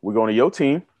we're going to your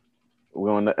team. We're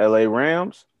going to LA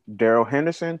Rams. Daryl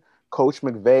Henderson. Coach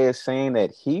McVay is saying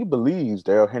that he believes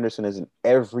Daryl Henderson is an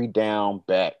every down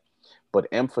back, but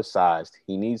emphasized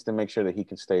he needs to make sure that he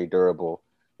can stay durable.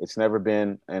 It's never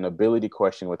been an ability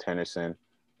question with Henderson.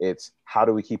 It's how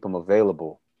do we keep him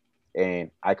available?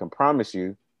 And I can promise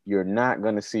you, you're not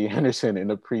going to see Henderson in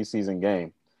a preseason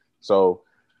game. So,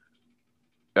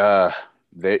 that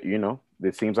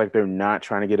it seems like they're not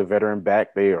trying to get a veteran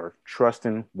back. They are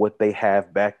trusting what they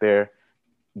have back there.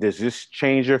 Does this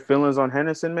change your feelings on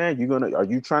Henderson, man? Are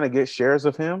you trying to get shares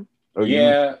of him? Or you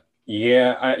Yeah.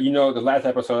 Yeah. The last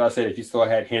episode I said if you still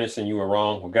had Henderson, you were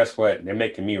wrong. Well, guess what? They're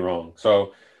making me wrong.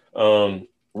 So, we'll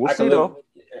I can see live. though.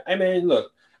 I mean,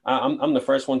 look, I'm the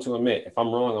first one to admit if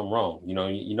I'm wrong, I'm wrong. You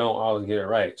don't always get it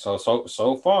right.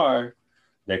 So far,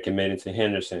 they're committed to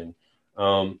Henderson.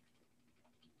 Um,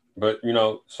 but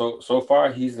so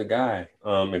far he's the guy.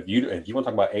 If you want to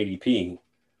talk about ADP,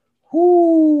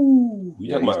 whoo,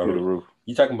 Yeah, he's through the roof.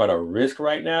 you talking about a risk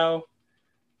right now.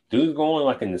 Dude's going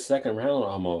like in the second round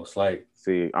almost. Like,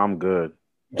 See, I'm good.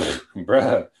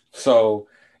 bruh. So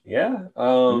yeah,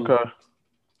 Okay.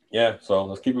 yeah. So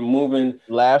let's keep it moving.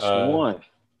 Last Uh, one.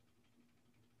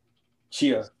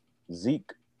 Chia.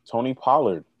 Zeke, Tony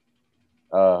Pollard.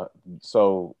 Uh,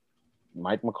 so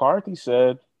Mike McCarthy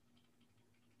said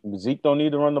Zeke don't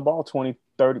need to run the ball 20,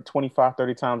 30, 25,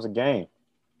 30 times a game.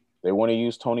 They want to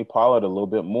use Tony Pollard a little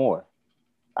bit more.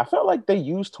 I felt like they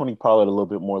used Tony Pollard a little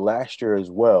bit more last year as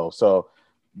well. So,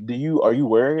 are you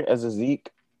worried as a Zeke?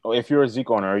 Or if you're a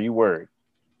Zeke owner, are you worried?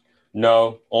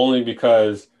 No, only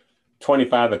because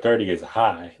 25 to 30 is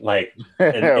high. Like,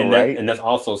 Right, and that's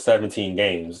also 17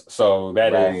 games. So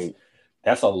right.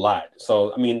 that's a lot.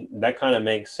 So I mean that kind of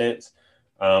makes sense.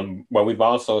 But we've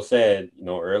also said,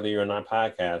 earlier in our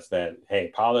podcast that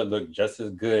hey, Pollard looked just as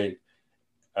good,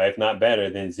 if not better,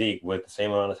 than Zeke with the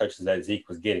same amount of touches that Zeke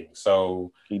was getting.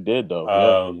 So He did though.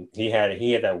 Yeah,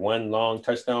 he had that one long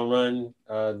touchdown run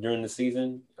during the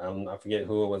season. I forget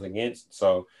who it was against.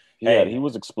 So he hey,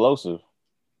 was explosive.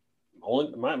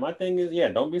 only my thing is, yeah,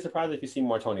 don't be surprised if you see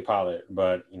more Tony Pollard.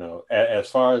 But as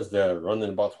far as the running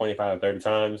the ball 25 or 30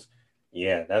 times,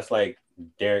 yeah, that's like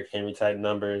Derrick Henry type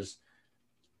numbers.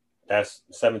 That's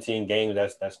 17 games.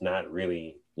 That's not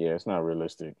really, Yeah, it's not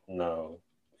realistic. no,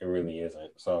 it really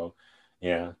isn't. So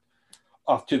yeah.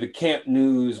 Off to the camp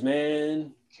news,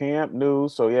 man. Camp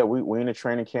news. So yeah, we're in a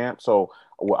training camp. So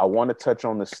I want to touch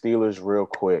on the Steelers real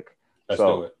quick. Let's do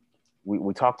So it.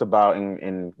 we talked about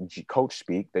in coach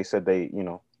speak. They said they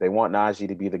want Najee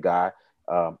to be the guy.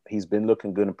 He's been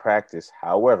looking good in practice.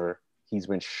 However, he's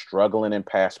been struggling in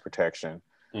pass protection.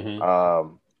 Mm-hmm.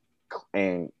 Um,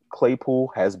 and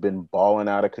Claypool has been balling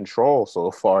out of control so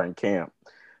far in camp.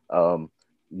 Um,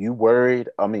 you worried?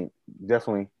 I mean,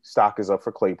 definitely stock is up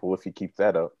for Claypool if you keep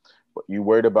that up. But you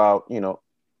worried about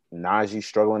Najee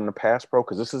struggling in the pass pro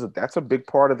because that's a big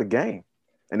part of the game.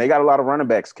 And they got a lot of running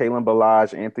backs: Kalen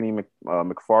Ballage, Anthony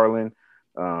McFarland.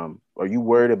 Are you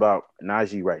worried about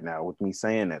Najee right now with me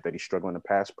saying that he's struggling to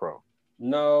pass pro?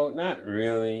 No, not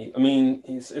really. I mean,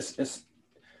 it's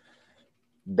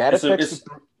That it's a, affects it's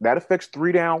that affects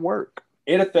three down work.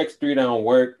 it affects three down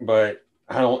work, but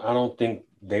I don't think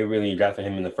they really drafted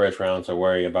him in the first round to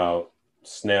worry about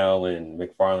Snell and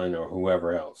McFarland or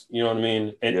whoever else. You know what I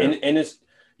mean? And Yeah, and, and it's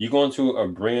you go into a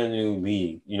brand new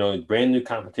league, brand new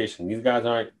competition. These guys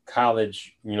aren't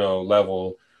college,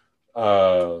 level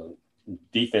uh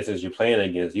defenses you're playing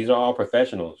against. These are all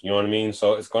professionals, you know what I mean?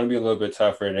 So it's going to be a little bit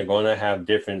tougher. They're going to have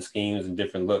different schemes and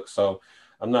different looks. So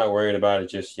I'm not worried about it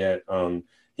just yet.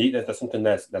 That's something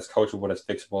that's coachable, that's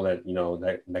fixable,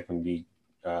 that that can be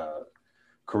uh,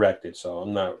 corrected. So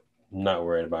I'm not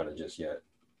worried about it just yet.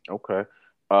 okay.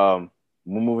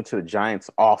 We're moving to the Giants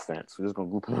offense. We're just gonna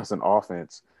group them as an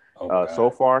offense. Oh So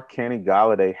God. far, Kenny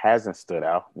Galladay hasn't stood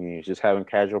out. I mean, he's just having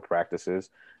casual practices.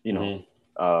 You know,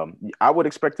 Hmm. I would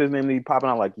expect his name to be popping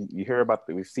out. Like you hear about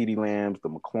the CeeDee Lambs, the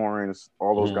McLaurins,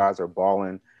 all those Hmm. guys are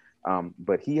balling.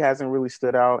 But he hasn't really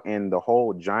stood out, and the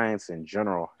whole Giants in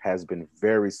general has been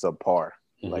very subpar,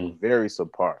 like Hmm. very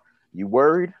subpar. You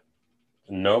worried?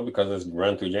 No, because it's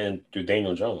run through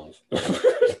Daniel Jones.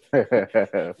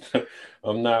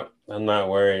 I'm not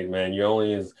worried, man. You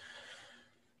only is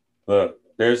Look,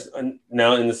 there's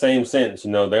now in the same sense,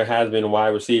 there has been wide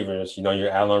receivers, your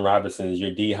Allen Robinsons,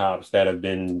 your D Hops that have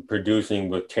been producing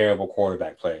with terrible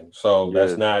quarterback play. So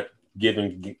that's Yes. not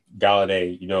giving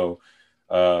Galladay,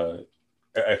 uh,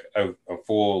 a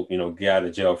full, get out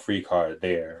of jail free card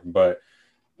there. But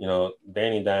Daniel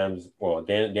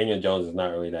Jones is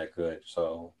not really that good.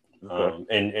 So, Okay.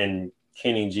 and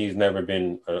Kenny G's never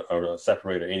been a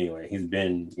separator anyway. He's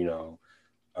been,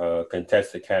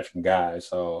 contested catch guy.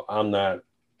 So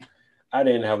I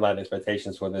didn't have a lot of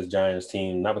expectations for this Giants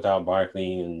team, not without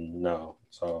Barkley, and no.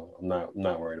 So I'm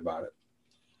not worried about it.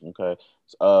 Okay.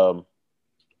 Um,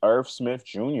 Irv Smith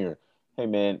Jr. Hey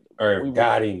man, Irv we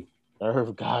Gotti.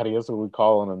 Irv Gotti, that's what we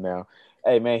calling him now.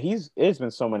 Hey man, it's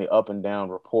been so many up and down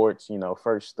reports.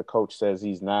 First the coach says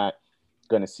he's not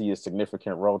going to see a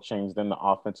significant role change. Then the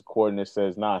offensive coordinator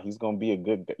says, nah, he's gonna be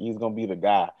the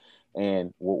guy.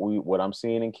 And what I'm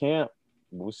seeing in camp,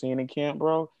 what we're seeing in camp,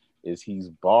 bro, is he's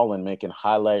balling, making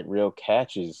highlight reel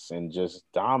catches and just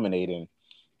dominating.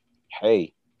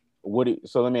 Hey,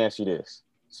 so let me ask you this.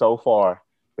 So far,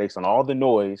 based on all the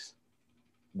noise,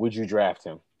 would you draft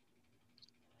him?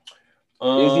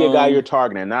 Is he a guy you're Um,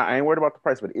 targeting? Now, I ain't worried about the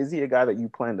price, but is he a guy that you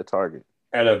plan to target?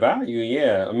 at a value,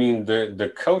 yeah. I mean,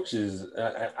 the coaches,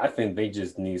 I think they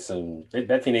just need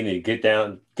that team, they need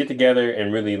to get together,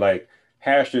 and really like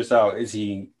hash this out. Is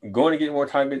he going to get more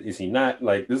targets? Is he not?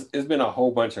 Like this, it's been a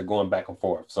whole bunch of going back and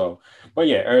forth. So, but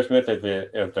yeah, Eric Smith, if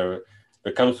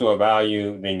it comes to a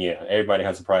value, then yeah, everybody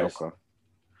has a price. Okay.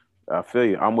 I feel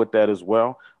you. I'm with that as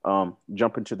well.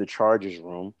 Jump into the Chargers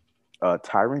room.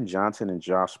 Tyron Johnson and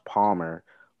Josh Palmer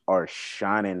are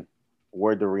shining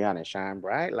word to Rihanna, shine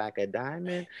bright like a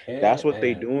diamond. Yeah, That's what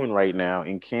they man. doing right now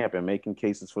in camp and making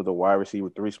cases for the wide receiver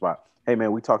 3 spot. Hey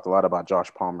man, we talked a lot about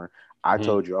Josh Palmer. I Mm-hmm.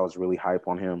 told you I was really hype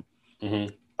on him.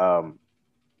 Mm-hmm. Um,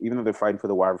 even though they're fighting for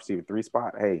the wide receiver 3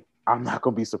 spot, hey, I'm not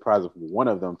gonna be surprised if one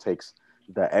of them takes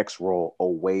the X role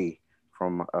away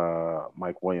from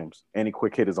Mike Williams. Any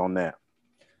quick hitters on that?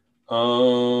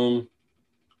 Um,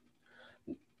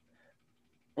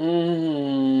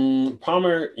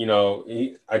 Palmer,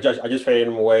 I just faded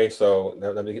him away, so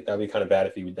that'd be kind of bad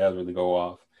if he does really go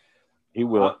off. He I,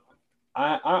 will.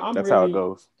 I'm That's how it really,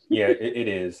 goes. yeah, it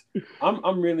is.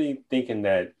 I'm really thinking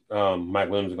that Mike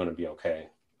Williams is going to be okay.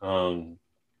 Um,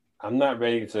 I'm not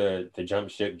ready to jump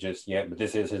ship just yet, but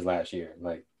this is his last year.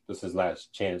 Like this is his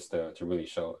last chance to really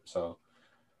show it. So,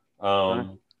 Okay.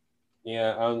 um,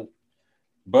 yeah,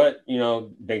 but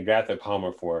they drafted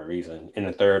Palmer for a reason in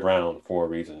the third round for a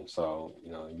reason. So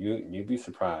you'd be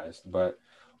surprised, but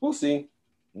we'll see.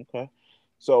 Okay.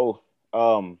 So,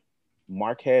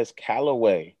 Marquez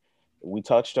Callaway, we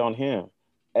touched on him.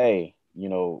 Hey, he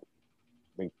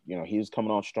was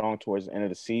coming on strong towards the end of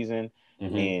the season,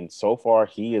 Hmm. and so far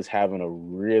he is having a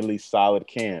really solid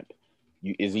camp.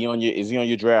 Is he on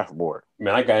your draft board?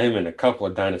 Man, I got him in a couple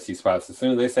of dynasty spots. As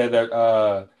soon as they said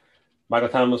that Michael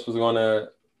Thomas was going to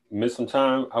miss some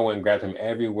time, I went and grabbed him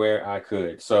everywhere I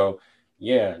could. So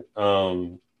yeah,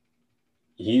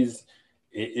 he's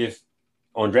if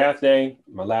on draft day,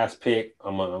 my last pick,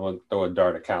 I'm gonna throw a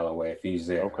dart at Callaway if he's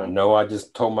there. I Okay. know I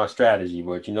just told my strategy,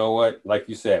 but you know what? Like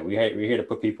you said, we're here to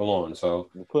put people on. So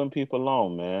You're putting people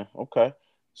on, man. Okay.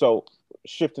 So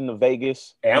shifting to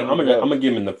Vegas, hey, Henry I'm Ruggs. gonna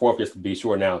give him the fourth just to be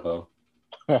sure now, though.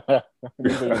 You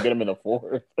think you can get him in the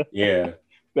fourth? Yeah,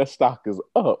 That stock is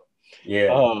up. yeah.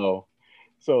 Oh,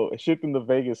 so shifting to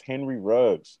Vegas, Henry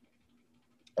Ruggs.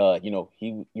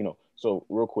 So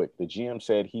real quick, the GM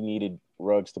said he needed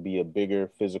Ruggs to be a bigger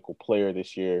physical player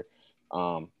this year.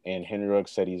 And Henry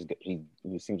Ruggs said he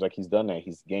seems like he's done that.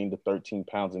 He's gained the 13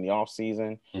 pounds in the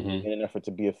offseason Hmm. in an effort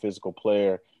to be a physical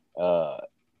player uh,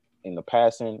 in the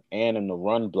passing and in the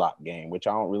run block game, which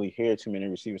I don't really hear too many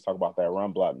receivers talk about that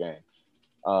run block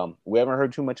game. We haven't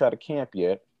heard too much out of camp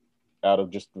yet. I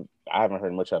haven't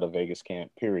heard much out of Vegas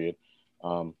camp. Period.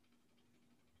 Um,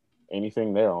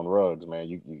 Anything there on Ruggs, man?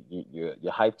 You're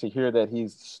hyped to hear that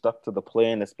he's stuck to the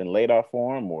plan that's been laid out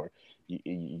for him, or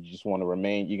you just want to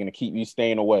remain? You're gonna keep you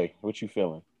staying away. What you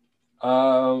feeling?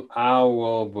 I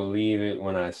will believe it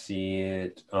when I see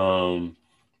it. I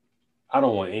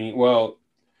don't want any. Well,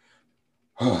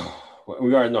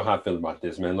 we already know how I feel about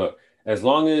this, man. Look, as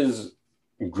long as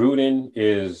Gruden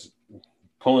is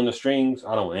pulling the strings,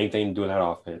 I don't want anything to do with that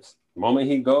offense. The moment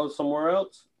he goes somewhere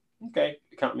else, okay,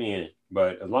 count me in.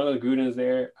 But as long as Gruden is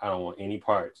there, I don't want any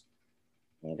parts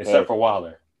except Okay, for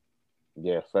Waller.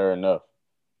 yeah, fair enough.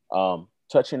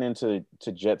 Touching into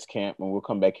Jets camp, and we'll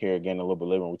come back here again a little bit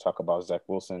later when we talk about Zach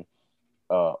Wilson.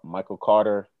 Michael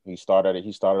Carter, he started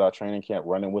our training camp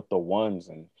running with the ones,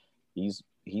 and he's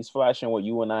flashing what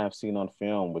you and I have seen on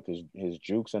film with his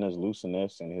jukes and his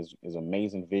looseness and his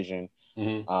amazing vision.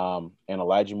 Mm-hmm. And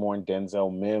Elijah Moore and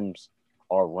Denzel Mims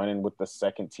are running with the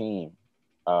second team.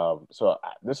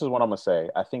 This is what I'm gonna say.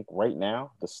 I think right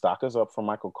now the stock is up for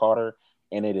Michael Carter,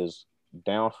 and it is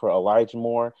down for Elijah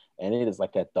Moore, and it is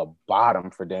like at the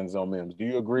bottom for Denzel Mims. Do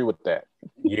you agree with that?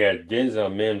 Yeah,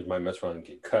 Denzel Mims might mess around and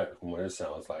get cut from what it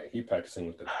sounds like. He practicing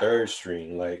with the third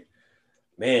string. Like,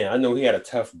 man, I know he had a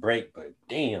tough break, but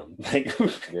damn. Like,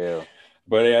 Yeah,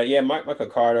 but yeah, Michael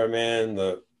Carter, man,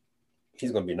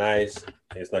 he's gonna be nice.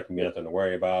 It's not gonna be nothing to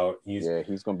worry about. he's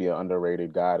gonna be an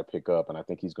underrated guy to pick up, and I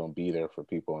think he's gonna be there for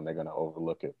people, and they're gonna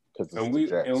overlook it because it's and the we and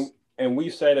Jets. and we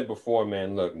said it before,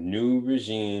 man. Look, new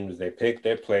regimes, they pick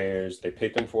their players, they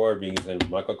picked them for a reason.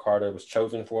 Michael Carter was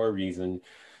chosen for a reason.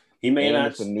 He may And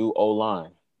not, it's a new O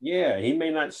line. yeah, he may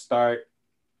not start,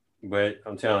 but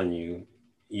I'm telling you,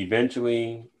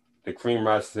 eventually the cream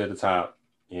rises to the top,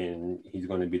 and he's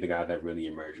going to be the guy that really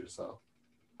emerges. So,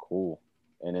 Cool.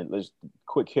 And then let's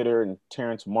quick hitter and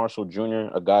Terrence Marshall Jr.,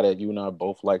 a guy that you and I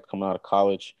both liked coming out of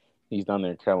college. He's down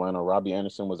there in Carolina. Robbie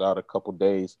Anderson was out a couple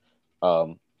days.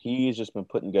 He's just been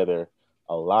putting together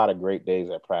a lot of great days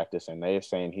at practice, and they're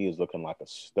saying he is looking like a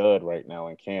stud right now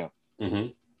in camp. mm-hmm.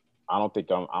 I don't think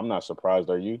I'm not surprised.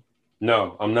 Are you?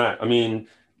 No, I'm not. I mean,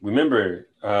 remember,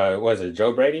 was it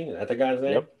Joe Brady? Is that the guy's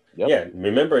name? Yep. Yep. Yeah,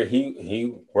 remember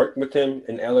he worked with him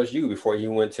in LSU before he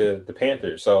went to the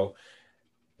Panthers. So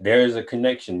there's a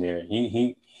connection there.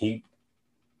 He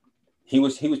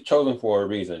was chosen for a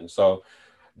reason. So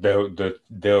the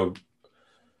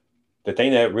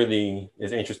thing that really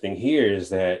is interesting here is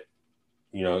that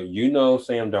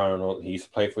Sam Darnold. He's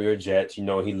played for your Jets. He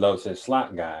loves his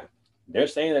slot guy. they're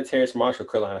saying that Terrace Marshall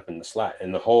could line up in the slot,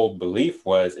 and the whole belief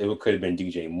was it could have been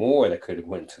DJ Moore that could have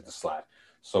went to the slot.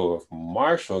 So if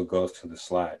Marshall goes to the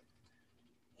slot,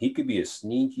 he could be a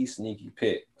sneaky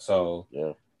pick. So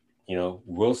Yeah.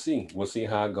 we'll see. We'll see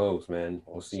how it goes, man.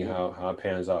 We'll We'll see see. how it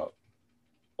pans out.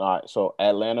 All right. So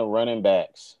Atlanta running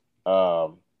backs.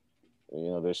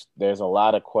 There's a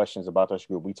lot of questions about this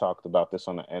group. We talked about this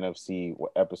on the NFC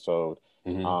episode.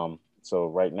 Mm-hmm. So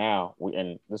right now,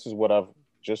 and this is what I've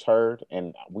just heard,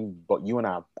 and but you and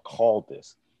I called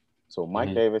this. So Mike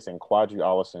Mm-hmm. Davis and Quadri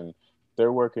Allison,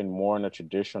 they're working more in a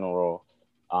traditional role,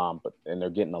 and they're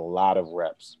getting a lot of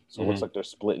reps. So it looks Mm-hmm. like they're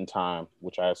splitting time,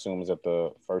 which I assume is at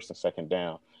the first and second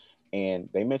down. And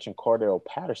they mentioned Cordell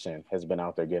Patterson has been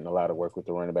out there getting a lot of work with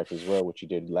the running back as well, which he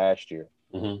did last year.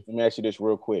 Mm-hmm. Let me ask you this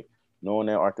real quick. Knowing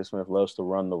that Arthur Smith loves to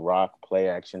run the rock play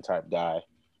action type guy,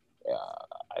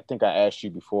 I think I asked you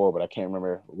before, but I can't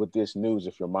remember with this news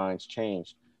if your mind's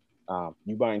changed.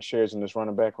 You buying shares in this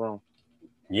running back room?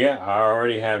 Yeah, I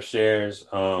already have shares,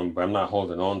 but I'm not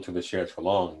holding on to the shares for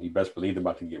long. You best believe they're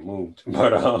about to get moved.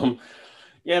 But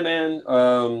yeah, man.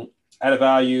 At a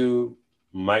value,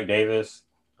 Mike Davis.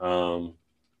 Um,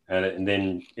 and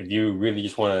then if you really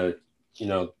just want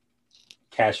to,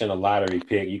 cash in a lottery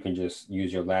pick, you can just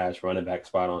use your last running back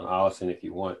spot on Allison if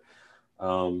you want. It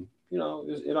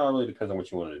all really depends on what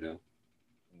you want to do.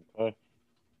 Okay.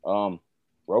 Um,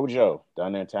 Rojo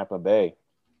down there in Tampa Bay,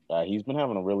 he's been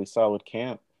having a really solid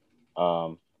camp.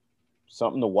 Um,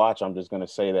 Something to watch. I'm just gonna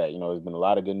say that there's been a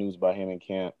lot of good news about him in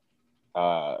camp.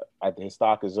 His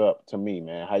stock is up to me,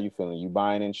 man. How you feeling? You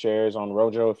buying in shares on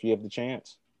Rojo if you have the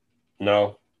chance?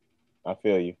 No. I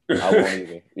feel you. I won't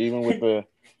either. Even with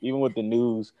the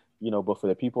news, but for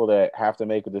the people that have to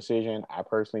make a decision, I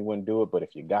personally wouldn't do it. But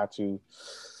if you got to,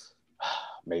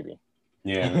 maybe.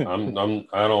 Yeah,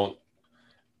 I don't.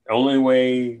 Only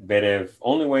way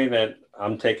that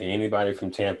I'm taking anybody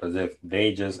from Tampa is if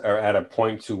they just are at a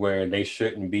point to where they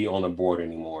shouldn't be on the board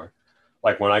anymore.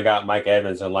 Like when I got Mike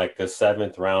Evans in like the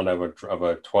seventh round of a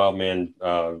 12-man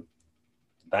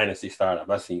dynasty startup.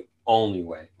 That's the only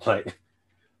way. Like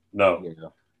no. Yeah.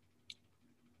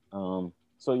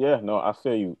 So yeah, no, I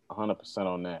feel you 100%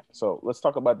 on that. So let's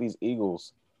talk about these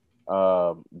Eagles.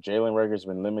 Jalen Rager's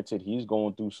been limited. He's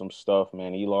going through some stuff,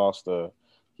 man. He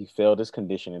failed his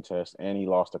conditioning test and he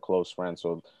lost a close friend.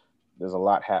 So there's a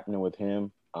lot happening with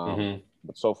him. Mm-hmm.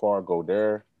 But so far,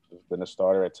 Goddard has been a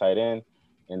starter at tight end,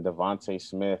 and Devontae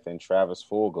Smith and Travis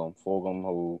Fulgham. Fulgham,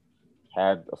 who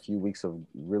had a few weeks of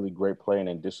really great play and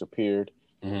then disappeared.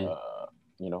 Mm-hmm.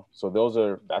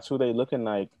 So that's who they looking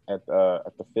like at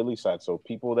the Philly side. So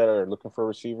people that are looking for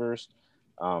receivers,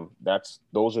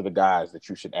 those are the guys that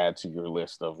you should add to your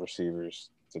list of receivers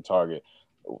to target.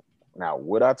 Now,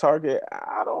 would I target?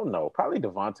 I don't know. Probably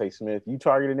Devontae Smith. You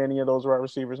targeted any of those wide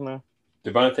receivers, man?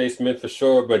 Devontae Smith for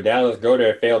sure, but Dallas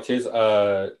Goedert failed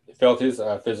his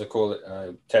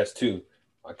physical test too.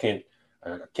 I can't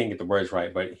get the words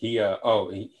right, but he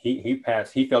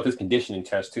passed. He failed his conditioning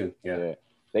test too. Yeah. Yeah.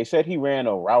 They said he ran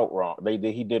a route wrong.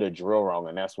 He did a drill wrong,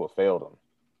 and that's what failed him.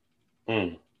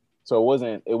 Mm. So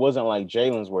it wasn't like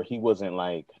Jalen's where he wasn't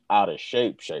like out of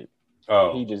shape.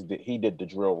 Oh, He did the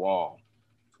drill wrong.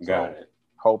 got So it.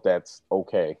 hope that's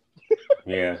okay.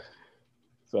 Yeah.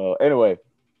 So anyway,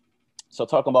 so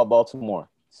talking about Baltimore,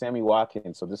 Sammy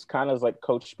Watkins. So this kind of is like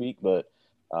coach speak, but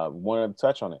wanted to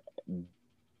touch on it.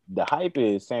 The hype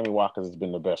is Sammy Watkins has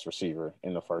been the best receiver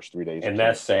in the first 3 days of And camp.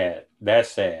 that's sad. That's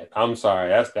sad. I'm sorry.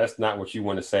 That's not what you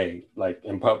want to say, like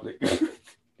in public.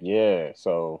 Yeah.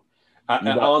 So I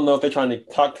don't know if they're trying to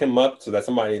talk him up so that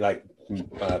somebody like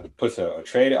puts a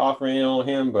trade offer in on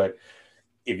him, but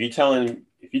if you're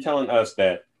telling us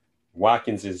that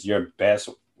Watkins is your best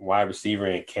wide receiver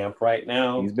in camp right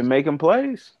now, he's been making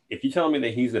plays. if you're telling me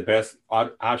that he's the best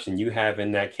option you have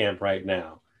in that camp right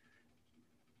now,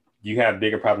 you have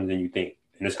bigger problems than you think,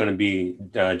 and it's going to be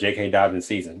J.K. Dobbins'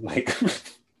 season. Like,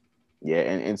 Yeah.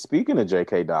 And speaking of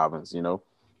J.K. Dobbins,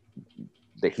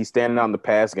 that he's standing out in the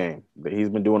pass game. That he's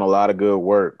been doing a lot of good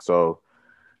work. So,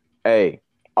 hey,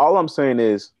 all I'm saying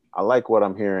is I like what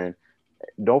I'm hearing.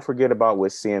 Don't forget about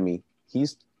with Sammy.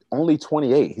 He's only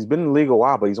 28. He's been in the league a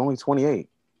while, but he's only 28.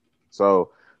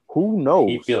 So who he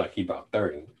knows? feel like he about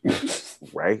 30.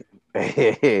 Right?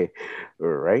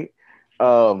 Right.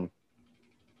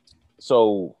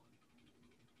 So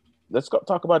let's go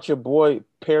talk about your boy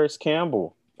Paris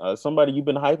Campbell. Somebody you've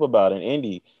been hype about in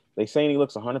Indy. They saying he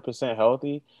looks 100%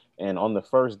 healthy, and on the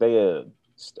first day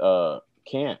of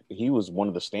camp, he was one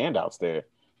of the standouts there.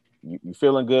 You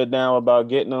feeling good now about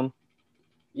getting him?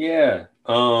 Yeah.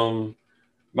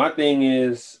 My thing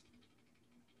is,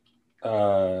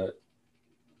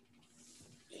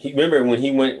 he remember when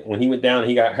he went down and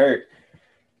he got hurt.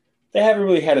 They haven't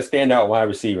really had a standout wide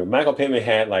receiver. Michael Pittman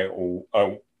had like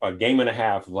a game and a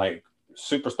half of like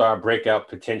superstar breakout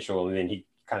potential, and then he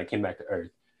kind of came back to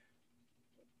earth.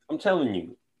 I'm telling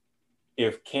you,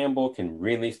 if Campbell can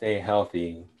really stay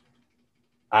healthy,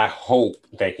 I hope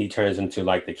that he turns into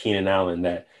like the Keenan Allen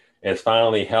that is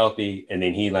finally healthy, and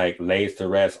then he like lays to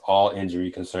rest all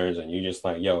injury concerns, and you're just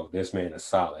like, yo, this man is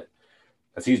solid.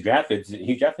 Because he's drafted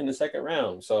in the second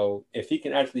round. So if he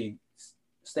can actually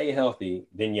stay healthy,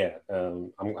 then yeah,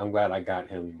 I'm glad I got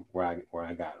him where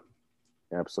I got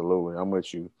him. Absolutely, I'm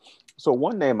with you. So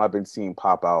one name I've been seeing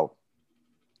pop out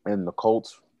in the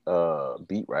Colts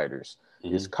beat writers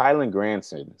is Kylan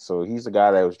Granson. So he's the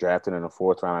guy that was drafted in the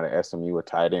fourth round at SMU, a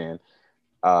tight end.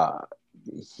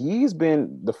 He's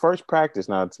been the first practice.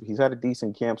 Now he's had a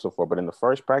decent camp so far, but in the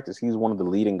first practice, he's one of the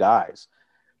leading guys.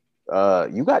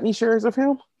 You got any shares of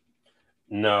him?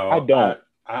 No, I don't.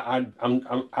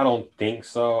 I don't think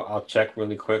so. I'll check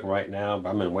really quick right now, but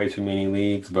I'm in way too many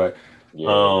leagues. But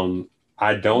Yeah.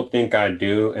 I don't think I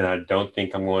do, and I don't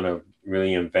think I'm going to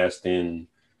really invest in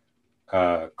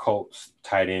Colts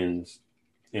tight ends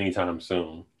anytime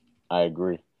soon. I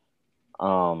agree.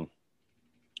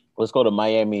 Let's go to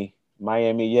Miami.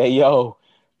 Yeah, yo.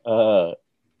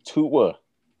 Tua.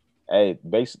 Hey,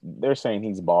 they're saying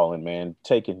he's balling, man.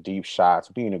 Taking deep shots,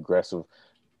 being aggressive.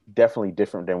 Definitely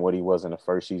different than what he was in the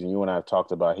first season. You and I have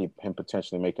talked about him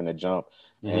potentially making a jump.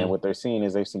 And what they're seeing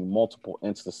is they've seen multiple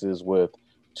instances with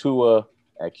Tua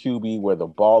at QB where the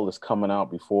ball is coming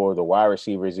out before the wide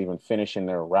receiver is even finishing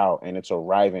their route, and it's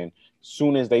arriving.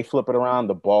 Soon as they flip it around,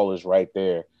 the ball is right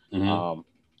there. And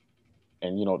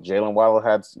Jalen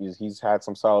Waddle he's had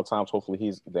some solid times.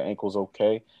 Hopefully the ankle's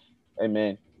okay. Hey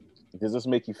man, does this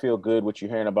make you feel good? What you're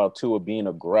hearing about Tua being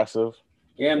aggressive?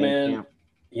 Yeah, In man. camp?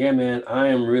 Yeah, man. I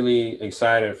am really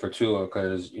excited for Tua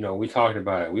because we talked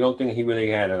about it. We don't think he really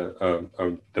had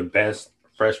the best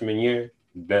freshman year,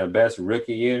 the best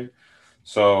rookie year.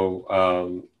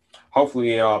 So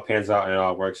hopefully it all pans out and it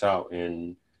all works out,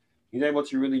 and he's able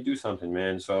to really do something,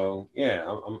 man. So yeah,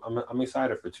 I'm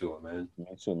excited for Tua, man. Me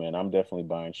too, man. I'm definitely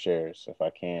buying shares if I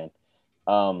can.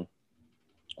 Um,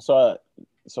 so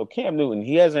so Cam Newton,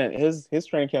 he hasn't his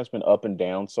training camp's been up and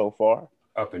down so far.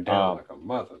 Up and down Um, like a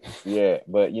mother. yeah,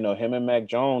 but him and Mac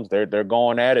Jones, they're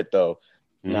going at it though.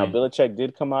 Now Belichick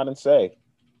did come out and say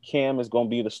Cam is going to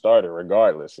be the starter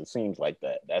regardless. It seems like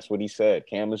that. That's what he said.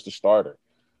 Cam is the starter.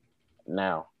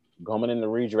 Now, coming in the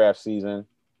redraft season,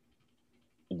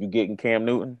 you getting Cam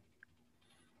Newton?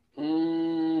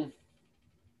 Mm,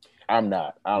 I'm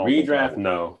not. I don't think I redraft, would.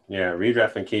 no. Yeah,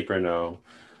 redraft and keeper, no.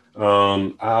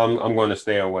 I'm going to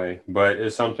stay away, but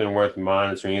it's something worth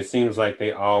monitoring. It seems like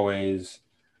they always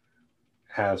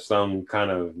have some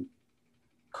kind of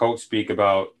coach speak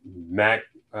about Mac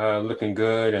looking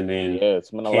good and then Yeah,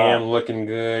 it's been a Cam lot. looking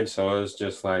good. So it's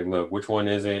just like, look, which one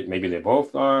is it? Maybe they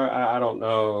both are. I don't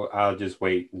know. I'll just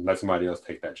wait and let somebody else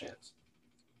take that chance.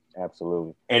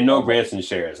 Absolutely. And no Granson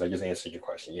shares. I just answered your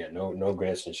question. Yeah, no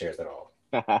Granson shares at all.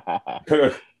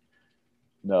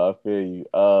 No, I feel you.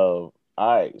 All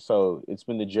right. So it's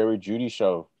been the Jerry Judy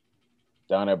show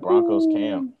down at Broncos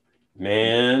camp.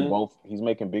 Man. He's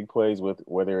making big plays with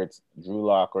whether it's Drew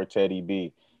Lock or Teddy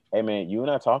B. Hey man, you and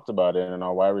I talked about it in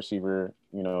our wide receivers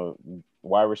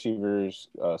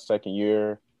second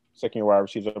year wide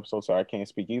receiver episode. So I can't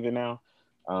speak either now.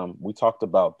 We talked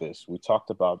about this. We talked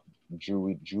about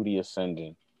Judy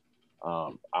ascending.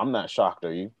 I'm not shocked,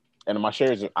 are you? And my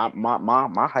shares,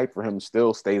 my hype for him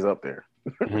still stays up there.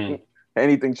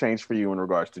 Anything changed for you in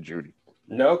regards to Judy?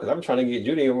 No, because I'm trying to get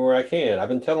Judy everywhere I can. I've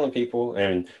been telling people,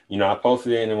 and I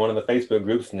posted it in one of the Facebook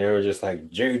groups, and they were just like,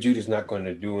 Jerry Judy's not going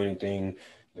to do anything.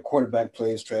 The quarterback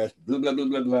plays trash. Blah blah blah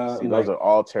blah blah. See, I'm those like, are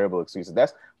all terrible excuses.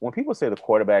 That's when people say the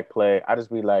quarterback play. I just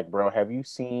be like, bro, have you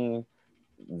seen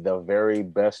the very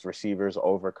best receivers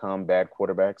overcome bad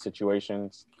quarterback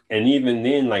situations? and even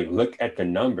then, like, look at the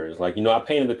numbers. Like, I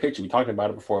painted the picture. We talked about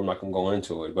it before. I'm not going to go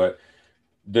into it, but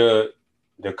the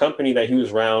company that he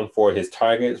was around for his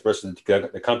targets versus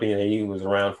the company that he was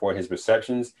around for his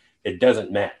receptions, it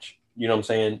doesn't match. You know what I'm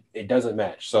saying? It doesn't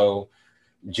match. So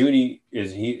Judy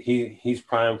is he's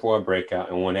primed for a breakout,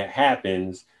 and when that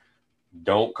happens,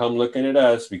 don't come looking at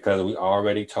us because we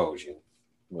already told you.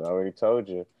 We already told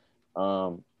you.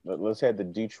 Let's head to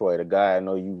Detroit. A guy I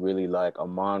know you really like,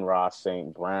 Amon-Ra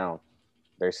St. Brown.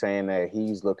 They're saying that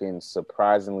he's looking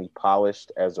surprisingly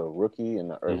polished as a rookie,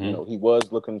 and he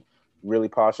was looking really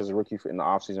polished as a rookie in the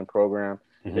offseason program.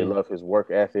 They love his work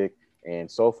ethic, and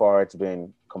so far it's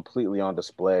been completely on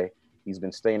display. He's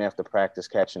been staying after practice,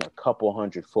 catching a couple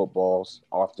hundred footballs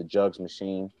off the jugs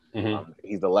machine. Mm-hmm.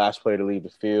 He's the last player to leave the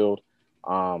field.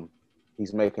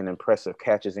 He's making impressive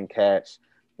catches and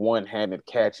one-handed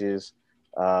catches.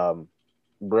 Um,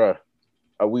 bruh,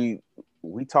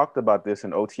 we talked about this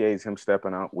in OTAs, him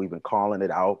stepping out. We've been calling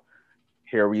it out.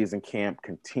 Here he is in camp,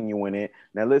 continuing it.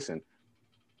 Now, listen,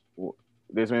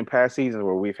 there's been past seasons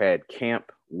where we've had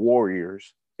camp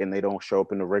warriors and they don't show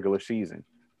up in the regular season.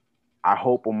 I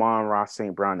hope Amon-Ra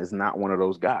St. Brown is not one of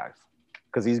those guys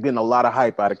because he's getting a lot of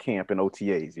hype out of camp and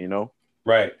OTAs, you know?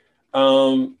 Right.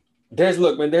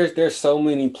 There's so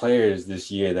many players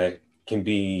this year that can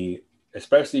be,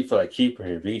 especially for like keeper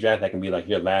and redraft, that can be like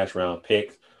your last round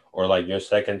pick or like your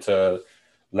second to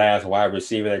last wide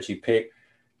receiver that you pick.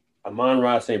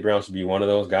 Amon-Ra St. Brown should be one of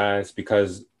those guys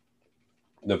because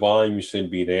the volume should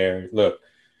be there. Look,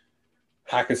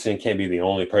 Hockenson can't be the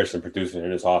only person producing in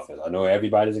this offense. I know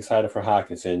everybody's excited for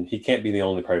Hockenson. He can't be the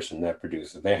only person that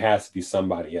produces. There has to be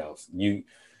somebody else.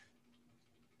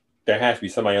 There has to be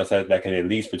somebody else that can at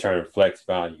least return flex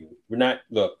value.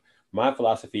 My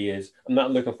philosophy is I'm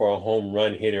not looking for a home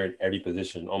run hitter at every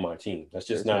position on my team. That's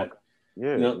just not,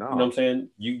 yeah, you know what I'm saying?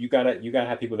 You gotta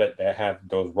have people that have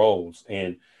those roles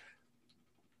and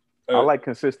I like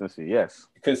consistency. Yes.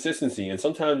 Consistency. And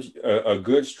sometimes a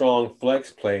good, strong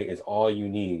flex play is all you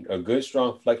need. A good,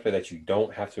 strong flex play that you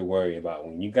don't have to worry about.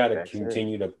 When you got to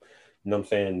continue to,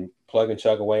 plug and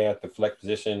chug away at the flex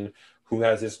position, who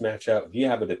has this matchup? If you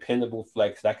have a dependable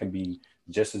flex, that can be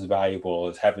just as valuable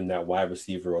as having that wide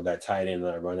receiver or that tight end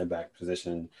or that running back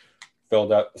position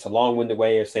filled up. It's a long-winded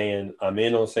way of saying I'm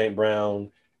in on St.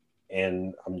 Brown,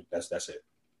 and that's it.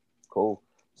 Cool.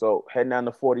 So heading down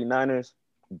the 49ers,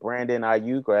 Brandon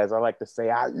Ayuk, or as I like to say,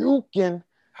 Ayukin.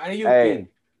 Hey,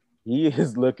 he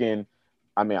is looking.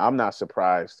 I mean, I'm not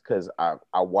surprised because I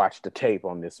watched the tape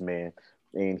on this man,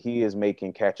 and he is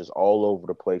making catches all over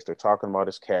the place. They're talking about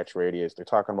his catch radius. They're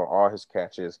talking about all his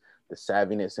catches, the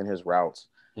savviness in his routes.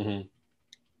 Mm-hmm.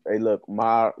 Hey, look,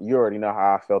 you already know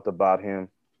how I felt about him.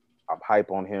 I'm hype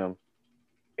on him,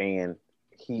 and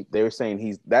they're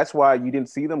saying that's why you didn't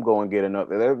see them go and get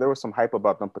another. There was some hype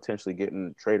about them potentially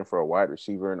trading for a wide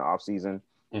receiver in the offseason.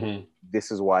 Mm-hmm.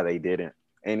 This is why they didn't.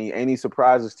 Any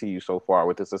surprises to you so far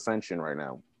with this ascension right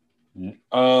now?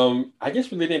 I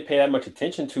just really didn't pay that much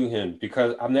attention to him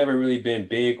because I've never really been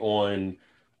big on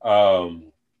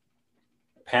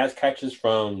pass catches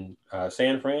from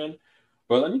San Fran.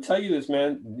 But let me tell you this,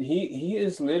 man. He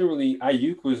is literally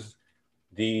Ayuk was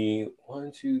the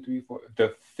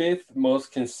the fifth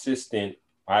most consistent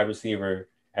wide receiver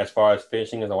as far as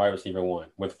finishing as a wide receiver one,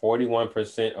 with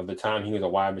 41% of the time he was a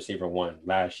wide receiver one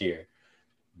last year.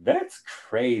 That's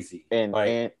crazy. And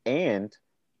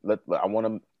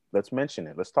let's mention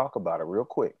it. Let's talk about it real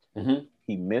quick. Mm-hmm.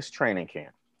 He missed training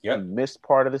camp. Yep. He missed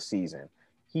part of the season.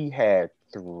 He had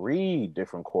 3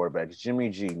 different quarterbacks: Jimmy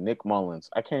G, Nick Mullins.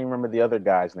 I can't even remember the other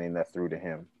guy's name that threw to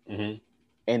him. Mm-hmm.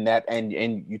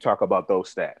 And you talk about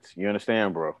those stats. You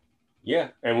understand, bro? Yeah,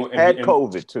 and had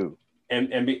COVID too. And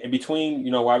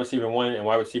between wide receiver 1 and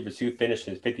wide receiver 2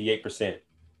 finishes 58%.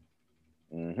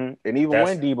 Mm-hmm. And even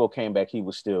when Debo came back, he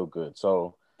was still good.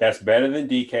 So that's better than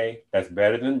DK. That's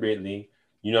better than Ridley.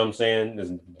 You know what I'm saying?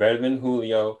 That's better than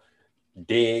Julio,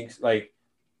 Diggs. Like,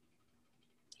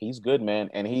 he's good, man.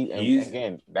 And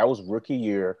again, that was rookie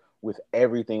year with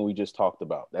everything we just talked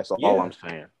about. That's all I'm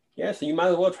saying. Yeah, so you might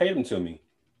as well trade him to me.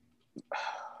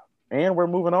 And we're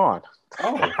moving on.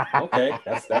 Oh, okay.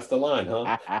 That's the line,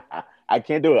 huh? I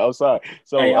can't do it. I'm sorry.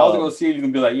 So hey, I was gonna see if you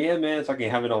can be like, yeah, man, so I can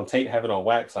have it on tape, have it on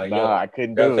wax. Like, nah, I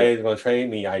couldn't do it. He's gonna trade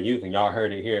me. Ayuk, and y'all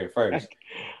heard it here first.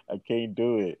 I can't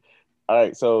do it. All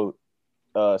right, so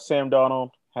Sam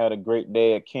Darnold had a great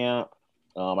day at camp.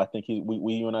 I think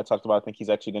you and I talked about. I think he's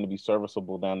actually going to be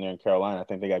serviceable down there in Carolina. I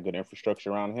think they got good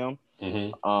infrastructure around him.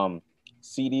 Mm-hmm.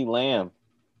 CeeDee Lamb.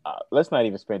 Let's not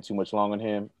even spend too much long on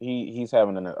him. He's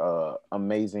having an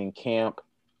amazing camp,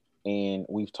 and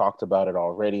we've talked about it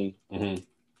already. Mm-hmm.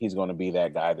 He's going to be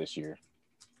that guy this year.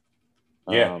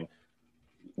 Yeah,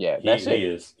 that's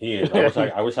it. He is.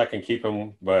 I wish I can keep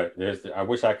him, but I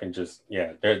wish I can just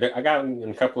I got him in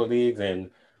a couple of leagues,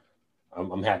 and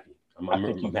I'm happy. I'm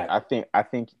happy. I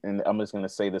think, and I'm just going to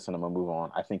say this, and I'm going to move on.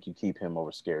 I think you keep him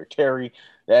over Scary Terry.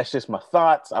 That's just my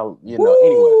thoughts. Anyway.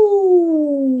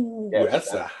 Yes,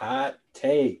 that's a hot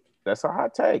take. That's a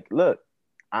hot take. Look.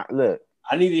 I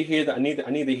need to hear I need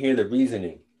to hear the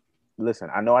reasoning. Listen,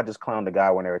 I know I just clowned the guy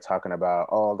when they were talking about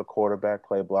the quarterback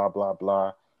play, blah blah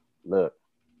blah. Look,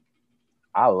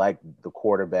 I like the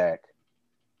quarterback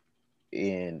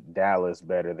in Dallas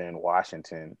better than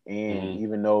Washington, and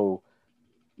even though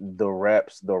the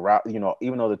route,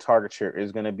 even though the target share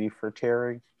is going to be for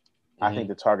Terry, I think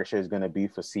the target share is going to be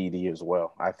for CD as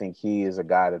well. I think he is a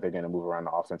guy that they're going to move around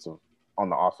on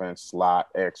the offense slot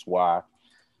X Y.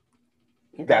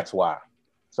 Okay. That's why.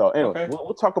 So anyway, Okay.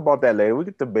 we'll talk about that later. We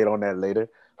can debate on that later.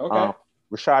 Okay.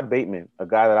 Rashad Bateman, a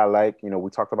guy that I like. You know, we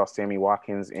talked about Sammy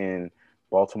Watkins in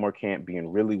Baltimore camp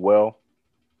being really well.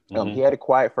 He had a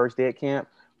quiet first day at camp,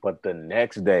 but the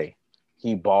next day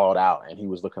he balled out and he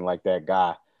was looking like that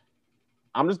guy.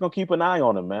 I'm just gonna keep an eye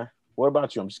on him, man. What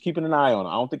about you? I'm just keeping an eye on him.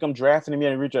 I don't think I'm drafting him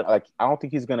yet in redraft. Like, I don't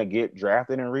think he's gonna get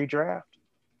drafted in redraft,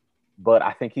 but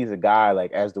I think he's a guy,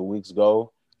 like, as the weeks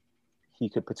go, he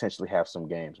could potentially have some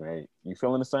games, man. You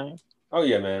feeling the same? Oh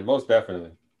yeah, man, most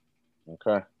definitely.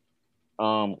 Okay.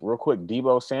 Real quick,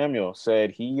 Debo Samuel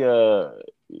said he's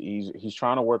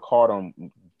trying to work hard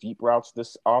on deep routes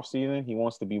this offseason. He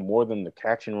wants to be more than the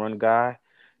catch and run guy.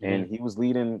 And he was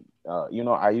leading,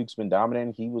 Ayuk's been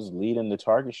dominant. He was leading the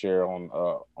target share on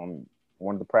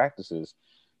one of the practices.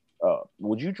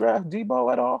 Would you draft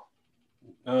Debo at all?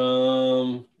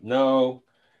 No.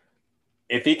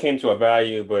 If he came to a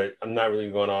value, but I'm not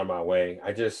really going on my way.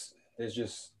 It's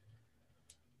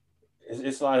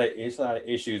a lot of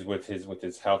issues with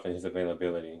his health and his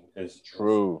availability.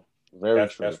 True. Very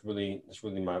true. That's really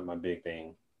my big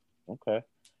thing. Okay.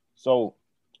 So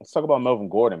let's talk about Melvin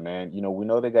Gordon, man. You know, we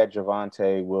know they got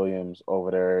Javonte Williams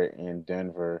over there in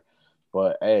Denver,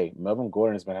 but hey, Melvin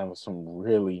Gordon has been having some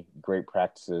really great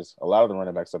practices. A lot of the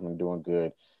running backs have been doing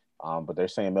good, but they're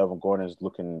saying Melvin Gordon is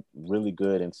looking really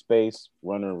good in space,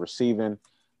 running, receiving.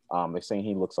 They're saying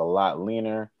he looks a lot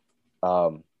leaner.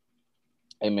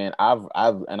 Hey man,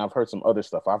 I've heard some other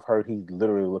stuff. I've heard he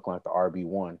literally looking like the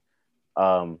RB1.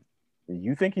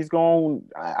 You think he's going?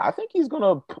 I think he's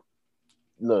gonna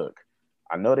look.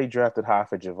 I know they drafted high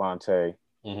for Javonte.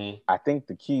 I think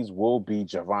the keys will be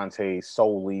Javonte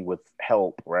solely with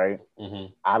help, right?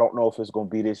 I don't know if it's going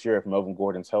to be this year if Melvin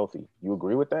Gordon's healthy. You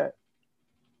agree with that?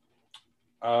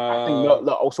 I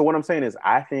think so. What I'm saying is,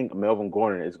 I think Melvin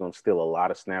Gordon is going to steal a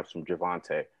lot of snaps from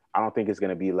Javonte. I don't think it's going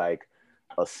to be like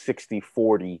a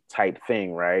 60-40 type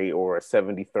thing, right? Or a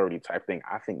 70-30 type thing.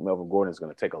 I think Melvin Gordon is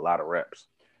going to take a lot of reps.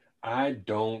 I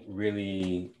don't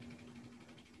really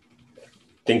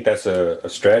think that's a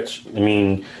stretch. I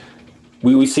mean,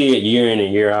 we see it year in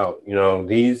and year out. You know,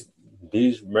 these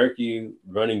murky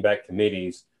running back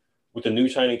committees with the new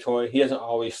shiny toy, he doesn't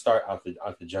always start out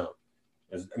the jump.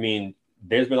 I mean,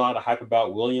 there's been a lot of hype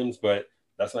about Williams, but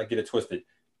let's not get it twisted.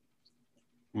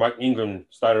 Mark Ingram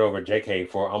started over JK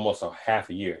for almost a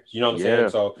half a year. You know what I'm saying?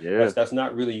 So that's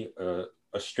not really a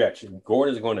stretch.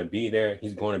 Gordon's going to be there.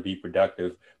 He's going to be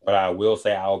productive. But I will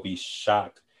say I'll be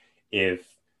shocked if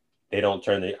they don't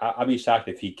I'll be shocked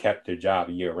if he kept their job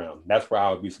year round. That's where I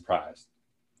would be surprised.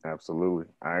 Absolutely.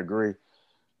 I agree.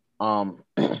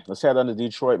 Let's head on to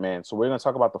Detroit, man. So we're going to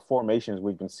talk about the formations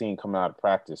we've been seeing coming out of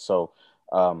practice. So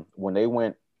when they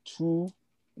went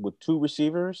with two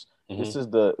receivers, this is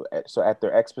so at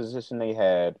their X position they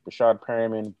had Rashad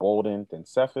Perriman, Bolden, then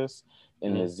Cephas.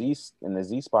 In the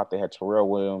Z spot they had Terrell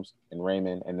Williams and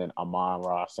Raymond, and then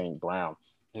Amon-Ra St. Brown.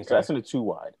 Okay. So that's in the 2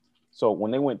 wide. So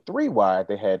when they went 3 wide,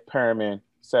 they had Perriman,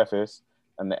 Cephas,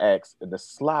 and the X. The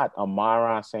slot,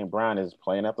 Amon-Ra St. Brown is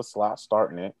playing at the slot,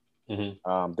 starting it.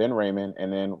 Then Raymond,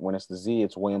 and then when it's the Z,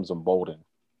 it's Williams and Bolden.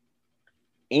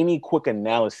 Any quick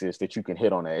analysis that you can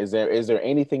hit on that? Is there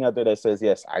anything out there that says,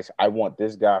 yes, I want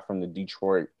this guy from the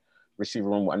Detroit receiver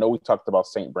room? I know we talked about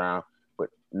St. Brown, but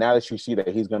now that you see that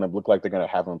he's going to look like they're going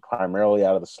to have him primarily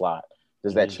out of the slot,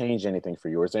 does that change anything for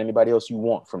you? Or is there anybody else you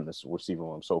want from this receiver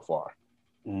room so far?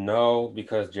 No,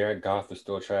 because Jared Goff is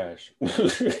still trash.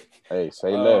 Hey,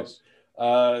 say less.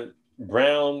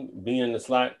 Brown being in the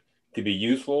slot could be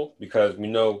useful because we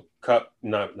know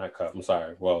not Cup. I'm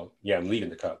sorry. Well, yeah, I'm leading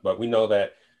the Cup, but we know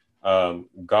that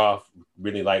Goff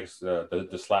really likes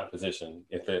the slot position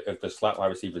if the slot wide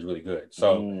receiver is really good.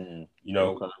 So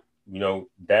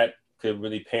that could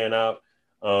really pan out.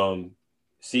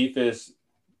 Cephas,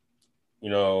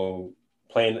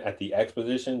 playing at the X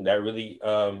position, that really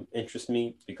interests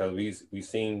me because we've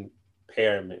seen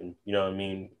Perriman. You know what I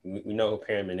mean? We know who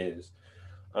Perriman is.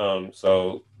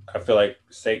 So I feel like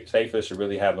Cephas should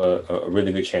really have a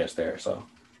really good chance there. So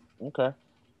okay.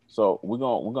 So we're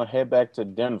gonna head back to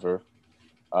Denver.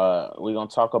 We're gonna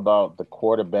talk about the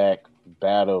quarterback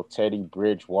battle: Teddy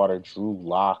Bridgewater, Drew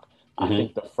Lock. I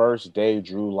think the first day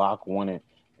Drew Lock won it,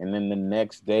 and then the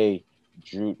next day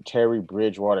Terry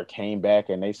Bridgewater came back,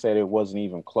 and they said it wasn't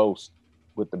even close.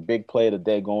 With the big play of the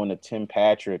day going to Tim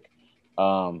Patrick.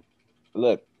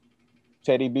 Look,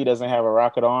 Teddy B doesn't have a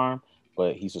rocket arm,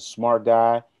 but he's a smart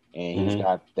guy, and he's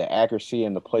got the accuracy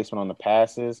and the placement on the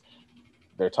passes.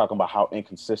 They're talking about how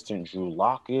inconsistent Drew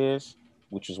Lock is.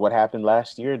 which is what happened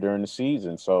last year during the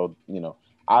season. So,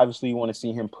 obviously you want to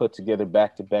see him put together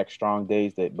back-to-back strong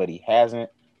days, but he hasn't.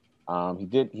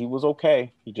 He was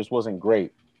okay. He just wasn't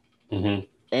great. Mm-hmm.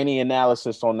 Any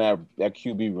analysis on that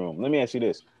QB room? Let me ask you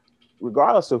this.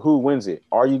 Regardless of who wins it,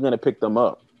 are you going to pick them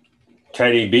up?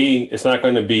 Teddy B, it's not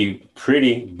going to be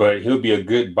pretty, but he'll be a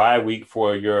good bye week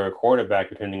for your quarterback,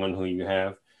 depending on who you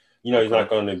have. Okay. He's not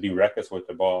going to be reckless with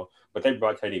the ball, but they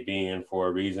brought Teddy B in for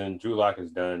a reason. Drew Lock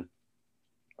is done.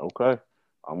 Okay,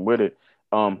 I'm with it.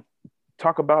 We're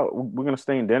going to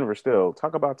stay in Denver still.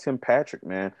 Talk about Tim Patrick,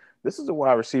 man. This is a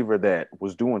wide receiver that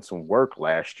was doing some work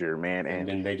last year, man. And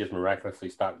then they just miraculously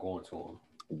stopped going to him.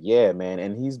 Yeah, man.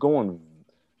 And he's going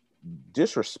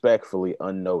disrespectfully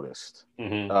unnoticed,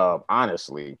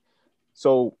 honestly.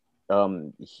 So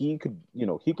he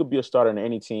could be a starter in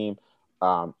any team.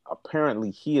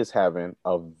 Apparently, he is having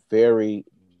a very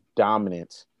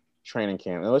dominant training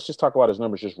camp. And let's just talk about his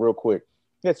numbers just real quick.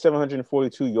 He had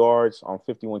 742 yards on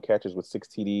 51 catches with 6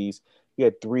 TDs. He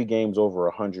had 3 games over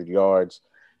 100 yards.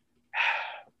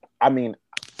 I mean,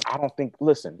 I don't think –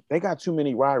 listen, they got too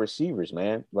many wide receivers,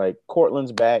 man. Like,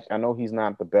 Cortland's back. I know he's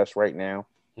not the best right now.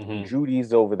 Mm-hmm.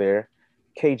 Judy's over there.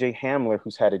 KJ Hamler,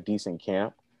 who's had a decent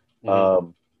camp. Mm-hmm.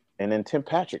 And then Tim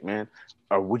Patrick, man.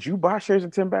 Would you buy shares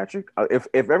of Tim Patrick? If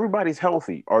everybody's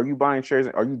healthy, are you buying shares?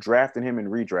 Are you drafting him in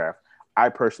redraft? I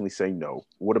personally say no.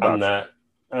 What about you?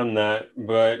 I'm not,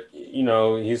 but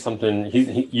he's something.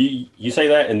 You say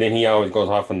that, and then he always goes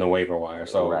off on the waiver wire.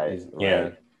 So yeah.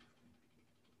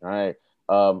 All right.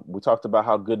 We talked about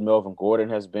how good Melvin Gordon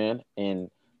has been, and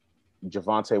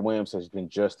Javonte Williams has been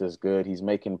just as good. He's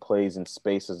making plays in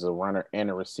space as a runner and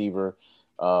a receiver.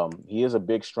 He is a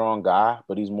big, strong guy,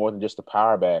 but he's more than just a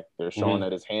power back. They're showing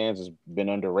that his hands has been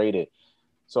underrated.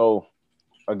 So,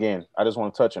 again, I just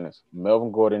want to touch on this.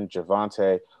 Melvin Gordon,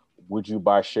 Javonte, would you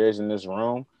buy shares in this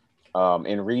room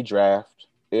in redraft?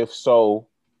 If so,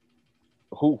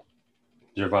 who?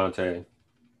 Javonte.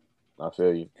 I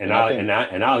feel you. And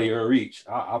I'll even reach.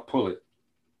 I'll pull it.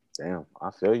 Damn, I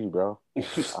feel you, bro. I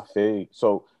feel you.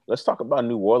 So let's talk about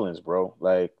New Orleans, bro.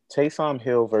 Like Taysom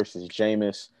Hill versus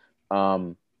Jameis.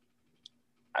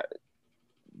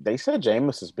 They said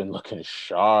Jameis has been looking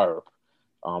sharp,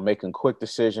 making quick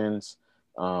decisions.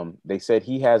 They said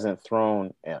he hasn't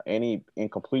thrown any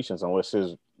incompletions unless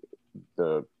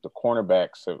the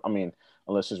cornerbacks.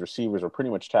 Unless his receivers are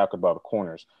pretty much tackled by the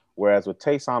corners. Whereas with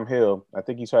Taysom Hill, I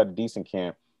think he's had a decent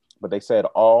camp, but they said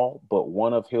all but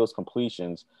one of Hill's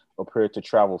completions appeared to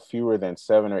travel fewer than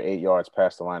 7 or 8 yards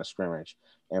past the line of scrimmage.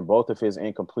 And both of his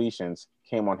incompletions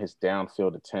came on his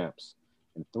downfield attempts.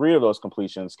 And 3 of those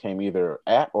completions came either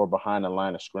at or behind the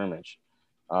line of scrimmage.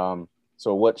 So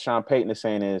what Sean Payton is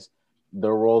saying is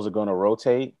their roles are going to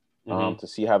rotate to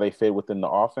see how they fit within the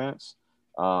offense.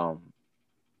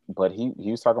 But he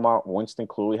was talking about Winston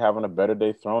clearly having a better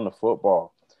day throwing the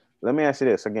football. Let me ask you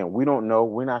this. Again, we don't know.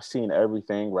 We're not seeing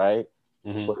everything, right?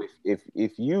 Mm-hmm. But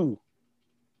if you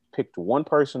picked one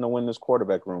person to win this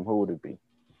quarterback room, who would it be?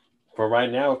 For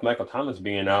right now, with Michael Thomas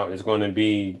being out, it's going to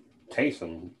be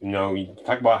Taysom. You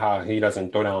talk about how he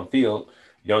doesn't throw downfield.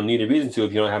 You don't need a reason to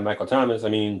if you don't have Michael Thomas. I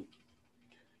mean,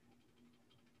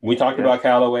 we talked about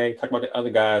Callaway, talked about the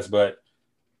other guys, but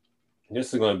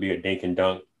this is going to be a dink and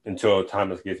dunk until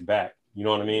Thomas gets back. You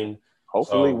know what I mean?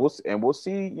 Hopefully, we'll see.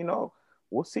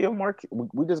 We'll see a mark.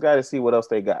 We just got to see what else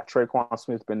they got. Traquan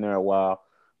Smith's been there a while.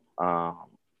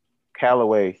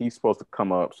 Callaway, he's supposed to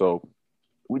come up, so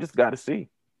we just got to see.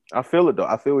 I feel it though.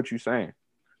 I feel what you're saying.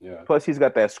 Yeah. Plus, he's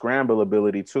got that scramble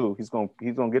ability too. He's gonna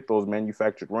get those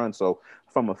manufactured runs. So,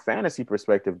 from a fantasy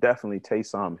perspective, definitely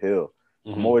Taysom Hill.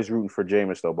 Mm-hmm. I'm always rooting for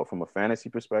Jameis though, but from a fantasy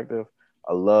perspective,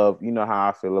 I love. You know how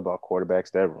I feel about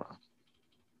quarterbacks that run.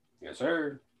 Yes,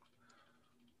 sir.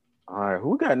 All right, who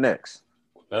we got next?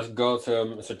 Let's go to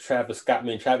Mr.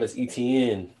 Travis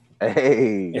Etienne.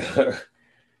 Hey.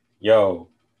 Yo.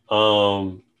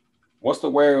 What's the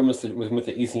word with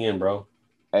Mr. Etienne, bro?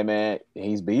 Hey man,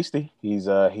 he's beastie. He's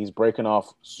breaking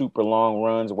off super long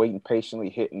runs, waiting patiently,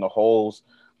 hitting the holes.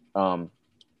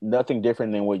 Nothing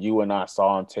different than what you and I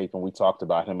saw on tape when we talked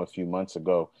about him a few months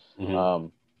ago. Mm-hmm.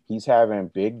 He's having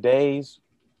big days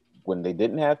when they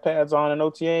didn't have pads on in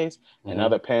OTAs, and now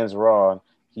that pads are on,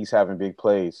 he's having big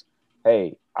plays.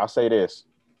 Hey, I'll say this.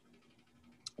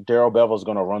 Darrell Bevel's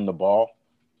going to run the ball.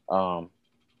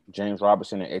 James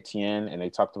Robinson and Etienne, and they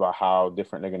talked about how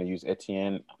different they're going to use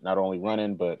Etienne, not only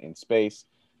running, but in space.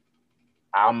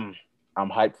 I'm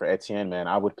hyped for Etienne, man.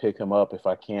 I would pick him up if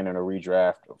I can in a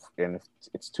redraft, and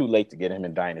it's too late to get him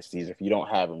in dynasties. If you don't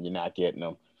have him, you're not getting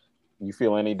him. You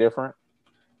feel any different?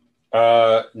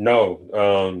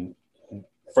 No.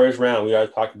 First round, we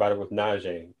already talked about it with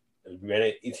Najee.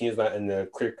 Etienne's not in the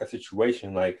clear-cut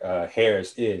situation like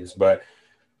Harris is, but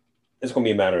it's going to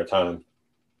be a matter of time.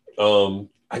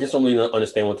 I just don't really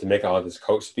understand what to make out of this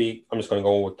coach speak. I'm just going to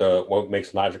go with what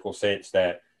makes logical sense,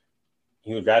 that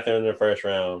he was drafted in the first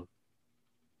round.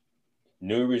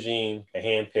 New regime, they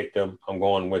handpicked him. I'm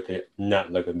going with it,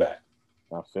 not looking back.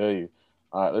 I feel you.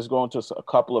 All right, let's go into a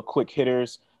couple of quick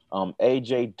hitters.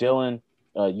 AJ Dillon,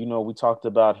 we talked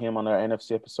about him on our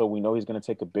NFC episode. We know he's going to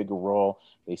take a bigger role.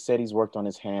 They said he's worked on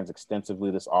his hands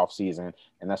extensively this offseason,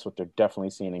 and that's what they're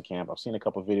definitely seeing in camp. I've seen a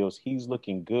couple of videos. He's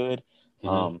looking good.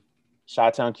 Mm-hmm.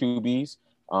 Chi-Town QBs,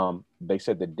 they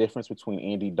said the difference between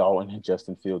Andy Dalton and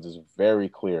Justin Fields is very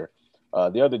clear.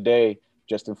 The other day,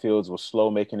 Justin Fields was slow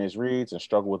making his reads and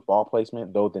struggled with ball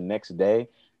placement, though the next day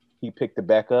he picked it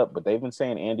back up. But they've been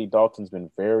saying Andy Dalton's been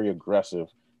very aggressive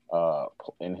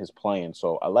in his playing.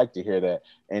 So I like to hear that.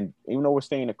 And even though we're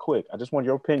staying it quick, I just want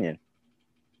your opinion.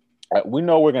 We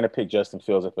know we're going to pick Justin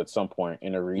Fields up at some point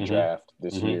in a redraft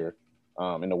this year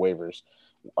in the waivers.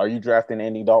 Are you drafting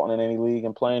Andy Dalton in any league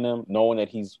and playing him, knowing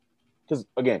that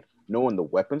knowing the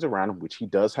weapons around him, which he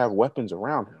does have weapons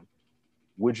around him,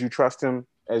 would you trust him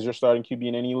as your starting QB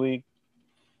in any league?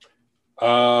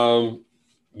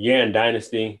 Yeah, in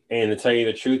Dynasty. And to tell you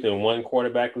the truth, in one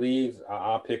quarterback leagues,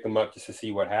 I'll pick him up just to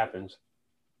see what happens.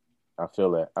 I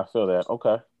feel that.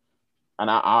 Okay.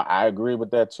 And I agree with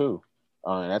that too.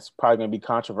 And that's probably going to be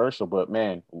controversial, but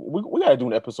man, we got to do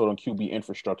an episode on QB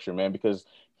infrastructure, man, because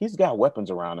he's got weapons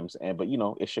around him. But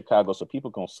it's Chicago, so people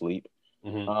going to sleep.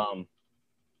 Mm-hmm. All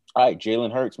right,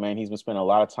 Jalen Hurts, man, he's been spending a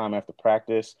lot of time after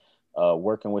practice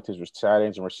working with his tight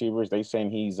ends and receivers. They saying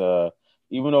he's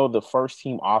even though the first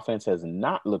team offense has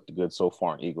not looked good so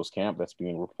far in Eagles camp, that's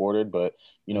being reported, but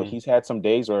he's had some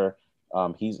days where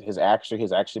he's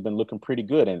actually been looking pretty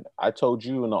good. And I told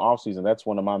you in the offseason, that's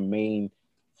one of my main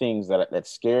things that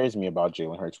scares me about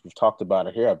Jalen Hurts. We've talked about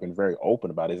it here. I've been very open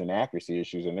about his inaccuracy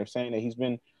issues, and they're saying that he's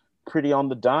been pretty on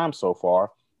the dime so far.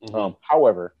 Mm-hmm.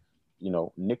 However,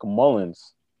 Nick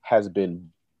Mullins has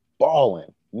been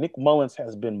balling.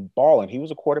 He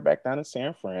was a quarterback down in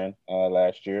San Fran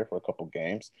last year for a couple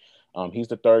games. He's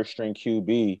the third string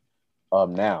QB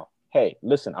now. Hey,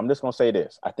 listen, I'm just going to say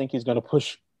this. I think he's going to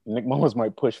push – Nick Mullins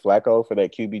might push Flacco for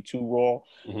that QB2 role.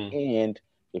 Mm-hmm. And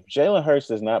if Jalen Hurts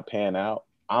does not pan out,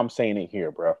 I'm saying it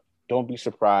here, bro. Don't be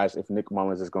surprised if Nick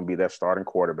Mullins is going to be that starting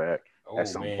quarterback at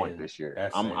some point this year.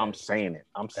 I'm saying it.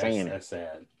 That's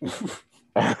sad.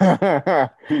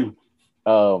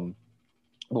 But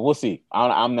we'll see.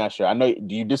 I'm not sure. I know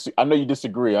you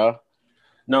disagree, huh?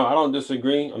 No, I don't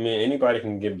disagree. I mean, anybody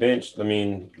can get benched. I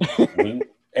mean,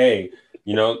 they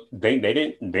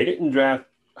didn't draft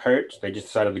Hurts. They just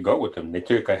decided to go with him. They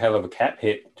took a hell of a cap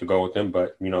hit to go with him,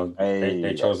 but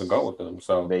they chose to go with him.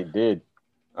 So they did.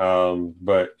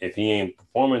 But if he ain't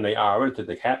performing, they already took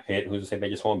the cap hit. Who's to say they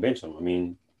just won't bench him? I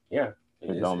mean, yeah,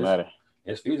 it don't matter.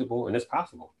 It's feasible and it's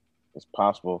possible. It's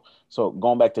possible. So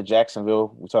going back to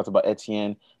Jacksonville, we talked about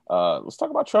Etienne. Let's talk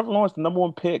about Trevor Lawrence, the number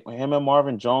one pick. Him and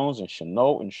Marvin Jones and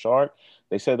Chenault and Sharp.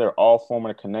 They said they're all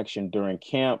forming a connection during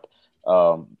camp.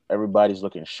 Everybody's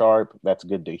looking sharp. That's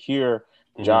good to hear.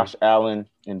 Mm-hmm. Josh Allen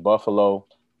in Buffalo.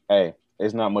 Hey,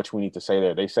 there's not much we need to say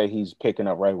there. They say he's picking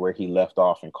up right where he left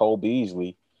off. And Cole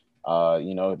Beasley,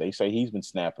 they say he's been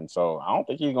snapping. So I don't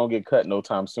think he's going to get cut no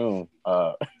time soon.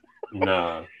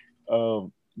 Nah.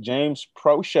 James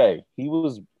Prochet, he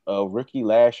was a rookie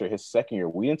last year, his second year.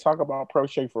 We didn't talk about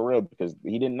Prochet for real because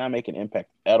he did not make an impact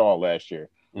at all last year.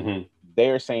 Mm-hmm.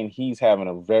 They're saying he's having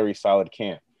a very solid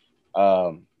camp.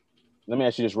 Let me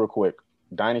ask you this real quick.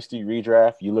 Dynasty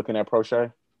redraft, you looking at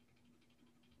Prochet?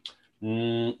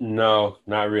 No,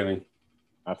 not really.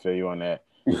 I feel you on that.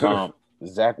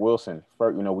 Zach Wilson,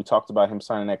 we talked about him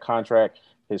signing that contract.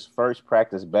 His first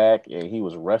practice back, and he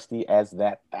was rusty as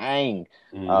that thing.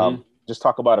 Mm-hmm. Just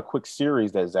talk about a quick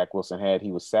series that Zach Wilson had.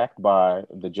 He was sacked by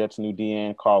the Jets' new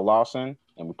DN, Carl Lawson,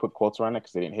 and we put quotes around it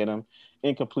because they didn't hit him.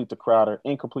 Incomplete to Crowder,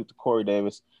 incomplete to Corey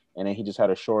Davis, and then he just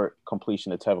had a short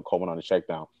completion to Tevin Coleman on the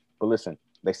checkdown. But listen,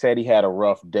 they said he had a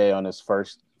rough day on his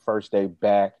first day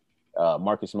back.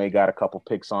 Marcus May got a couple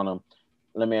picks on him.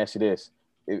 Let me ask you this.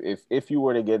 If you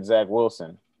were to get Zach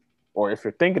Wilson, or if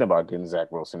you're thinking about getting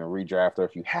Zach Wilson in redraft, or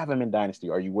if you have him in Dynasty,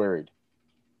 are you worried?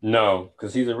 No,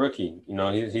 because he's a rookie.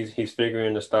 He's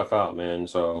figuring the stuff out, man.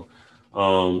 So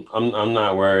I'm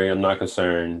not worried. I'm not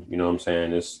concerned. You know what I'm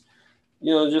saying? It's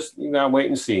just you gotta wait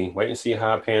and see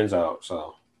how it pans out.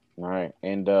 So all right,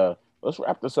 and let's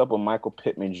wrap this up with Michael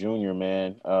Pittman Jr.,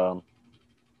 man.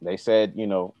 They said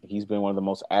he's been one of the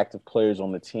most active players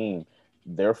on the team.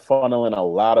 They're funneling a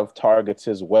lot of targets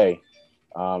his way,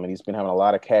 and he's been having a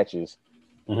lot of catches.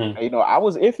 Mm-hmm. You know, I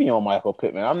was iffy on Michael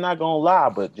Pittman. I'm not gonna lie,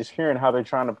 but just hearing how they're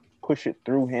trying to push it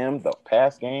through him, the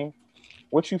pass game.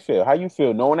 What you feel? How you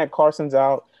feel knowing that Carson's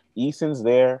out, Eason's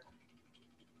there?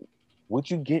 Would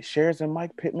you get shares in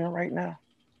Mike Pittman right now?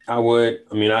 I would.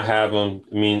 I mean, I have him.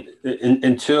 I mean,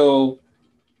 until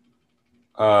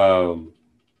um,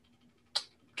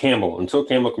 Campbell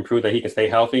can prove that he can stay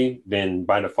healthy, then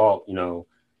by default, you know,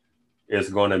 it's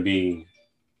going to be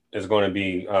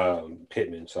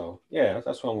Pittman. So yeah,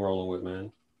 that's what I'm rolling with,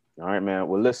 man. All right, man.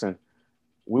 Well, listen,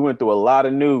 we went through a lot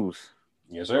of news,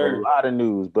 Yes, a sir. lot of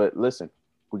news, but listen,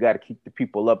 we got to keep the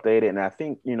people updated. And I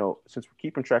think, you know, since we're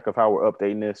keeping track of how we're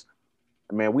updating this,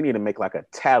 man, we need to make like a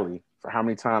tally for how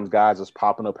many times guys is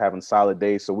popping up having solid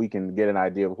days so we can get an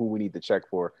idea of who we need to check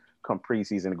for come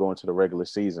preseason and go into the regular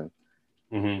season.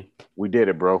 Mm-hmm. We did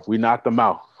it, bro. We knocked them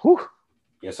out. Whew.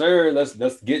 Yes, sir.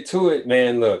 Let's get to it,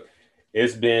 man. Look,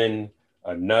 it's been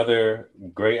another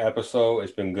great episode.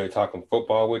 It's been good talking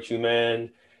football with you,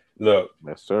 man. Look,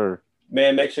 Yes, sir.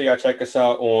 man, make sure y'all check us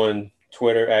out on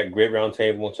Twitter at Grid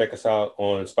Roundtable. Check us out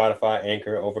on Spotify,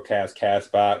 Anchor, Overcast,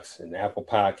 Castbox, and Apple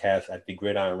Podcasts at the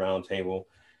Gridiron Roundtable.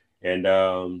 And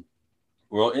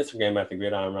we're on Instagram at the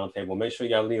Gridiron Roundtable. Make sure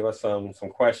y'all leave us some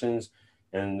questions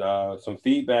and some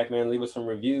feedback, man. Leave us some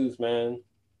reviews, man.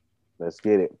 Let's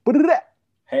get it.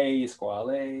 Hey,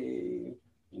 Squale.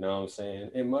 You know what I'm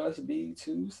saying? It must be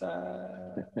two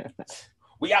sides.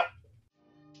 We out.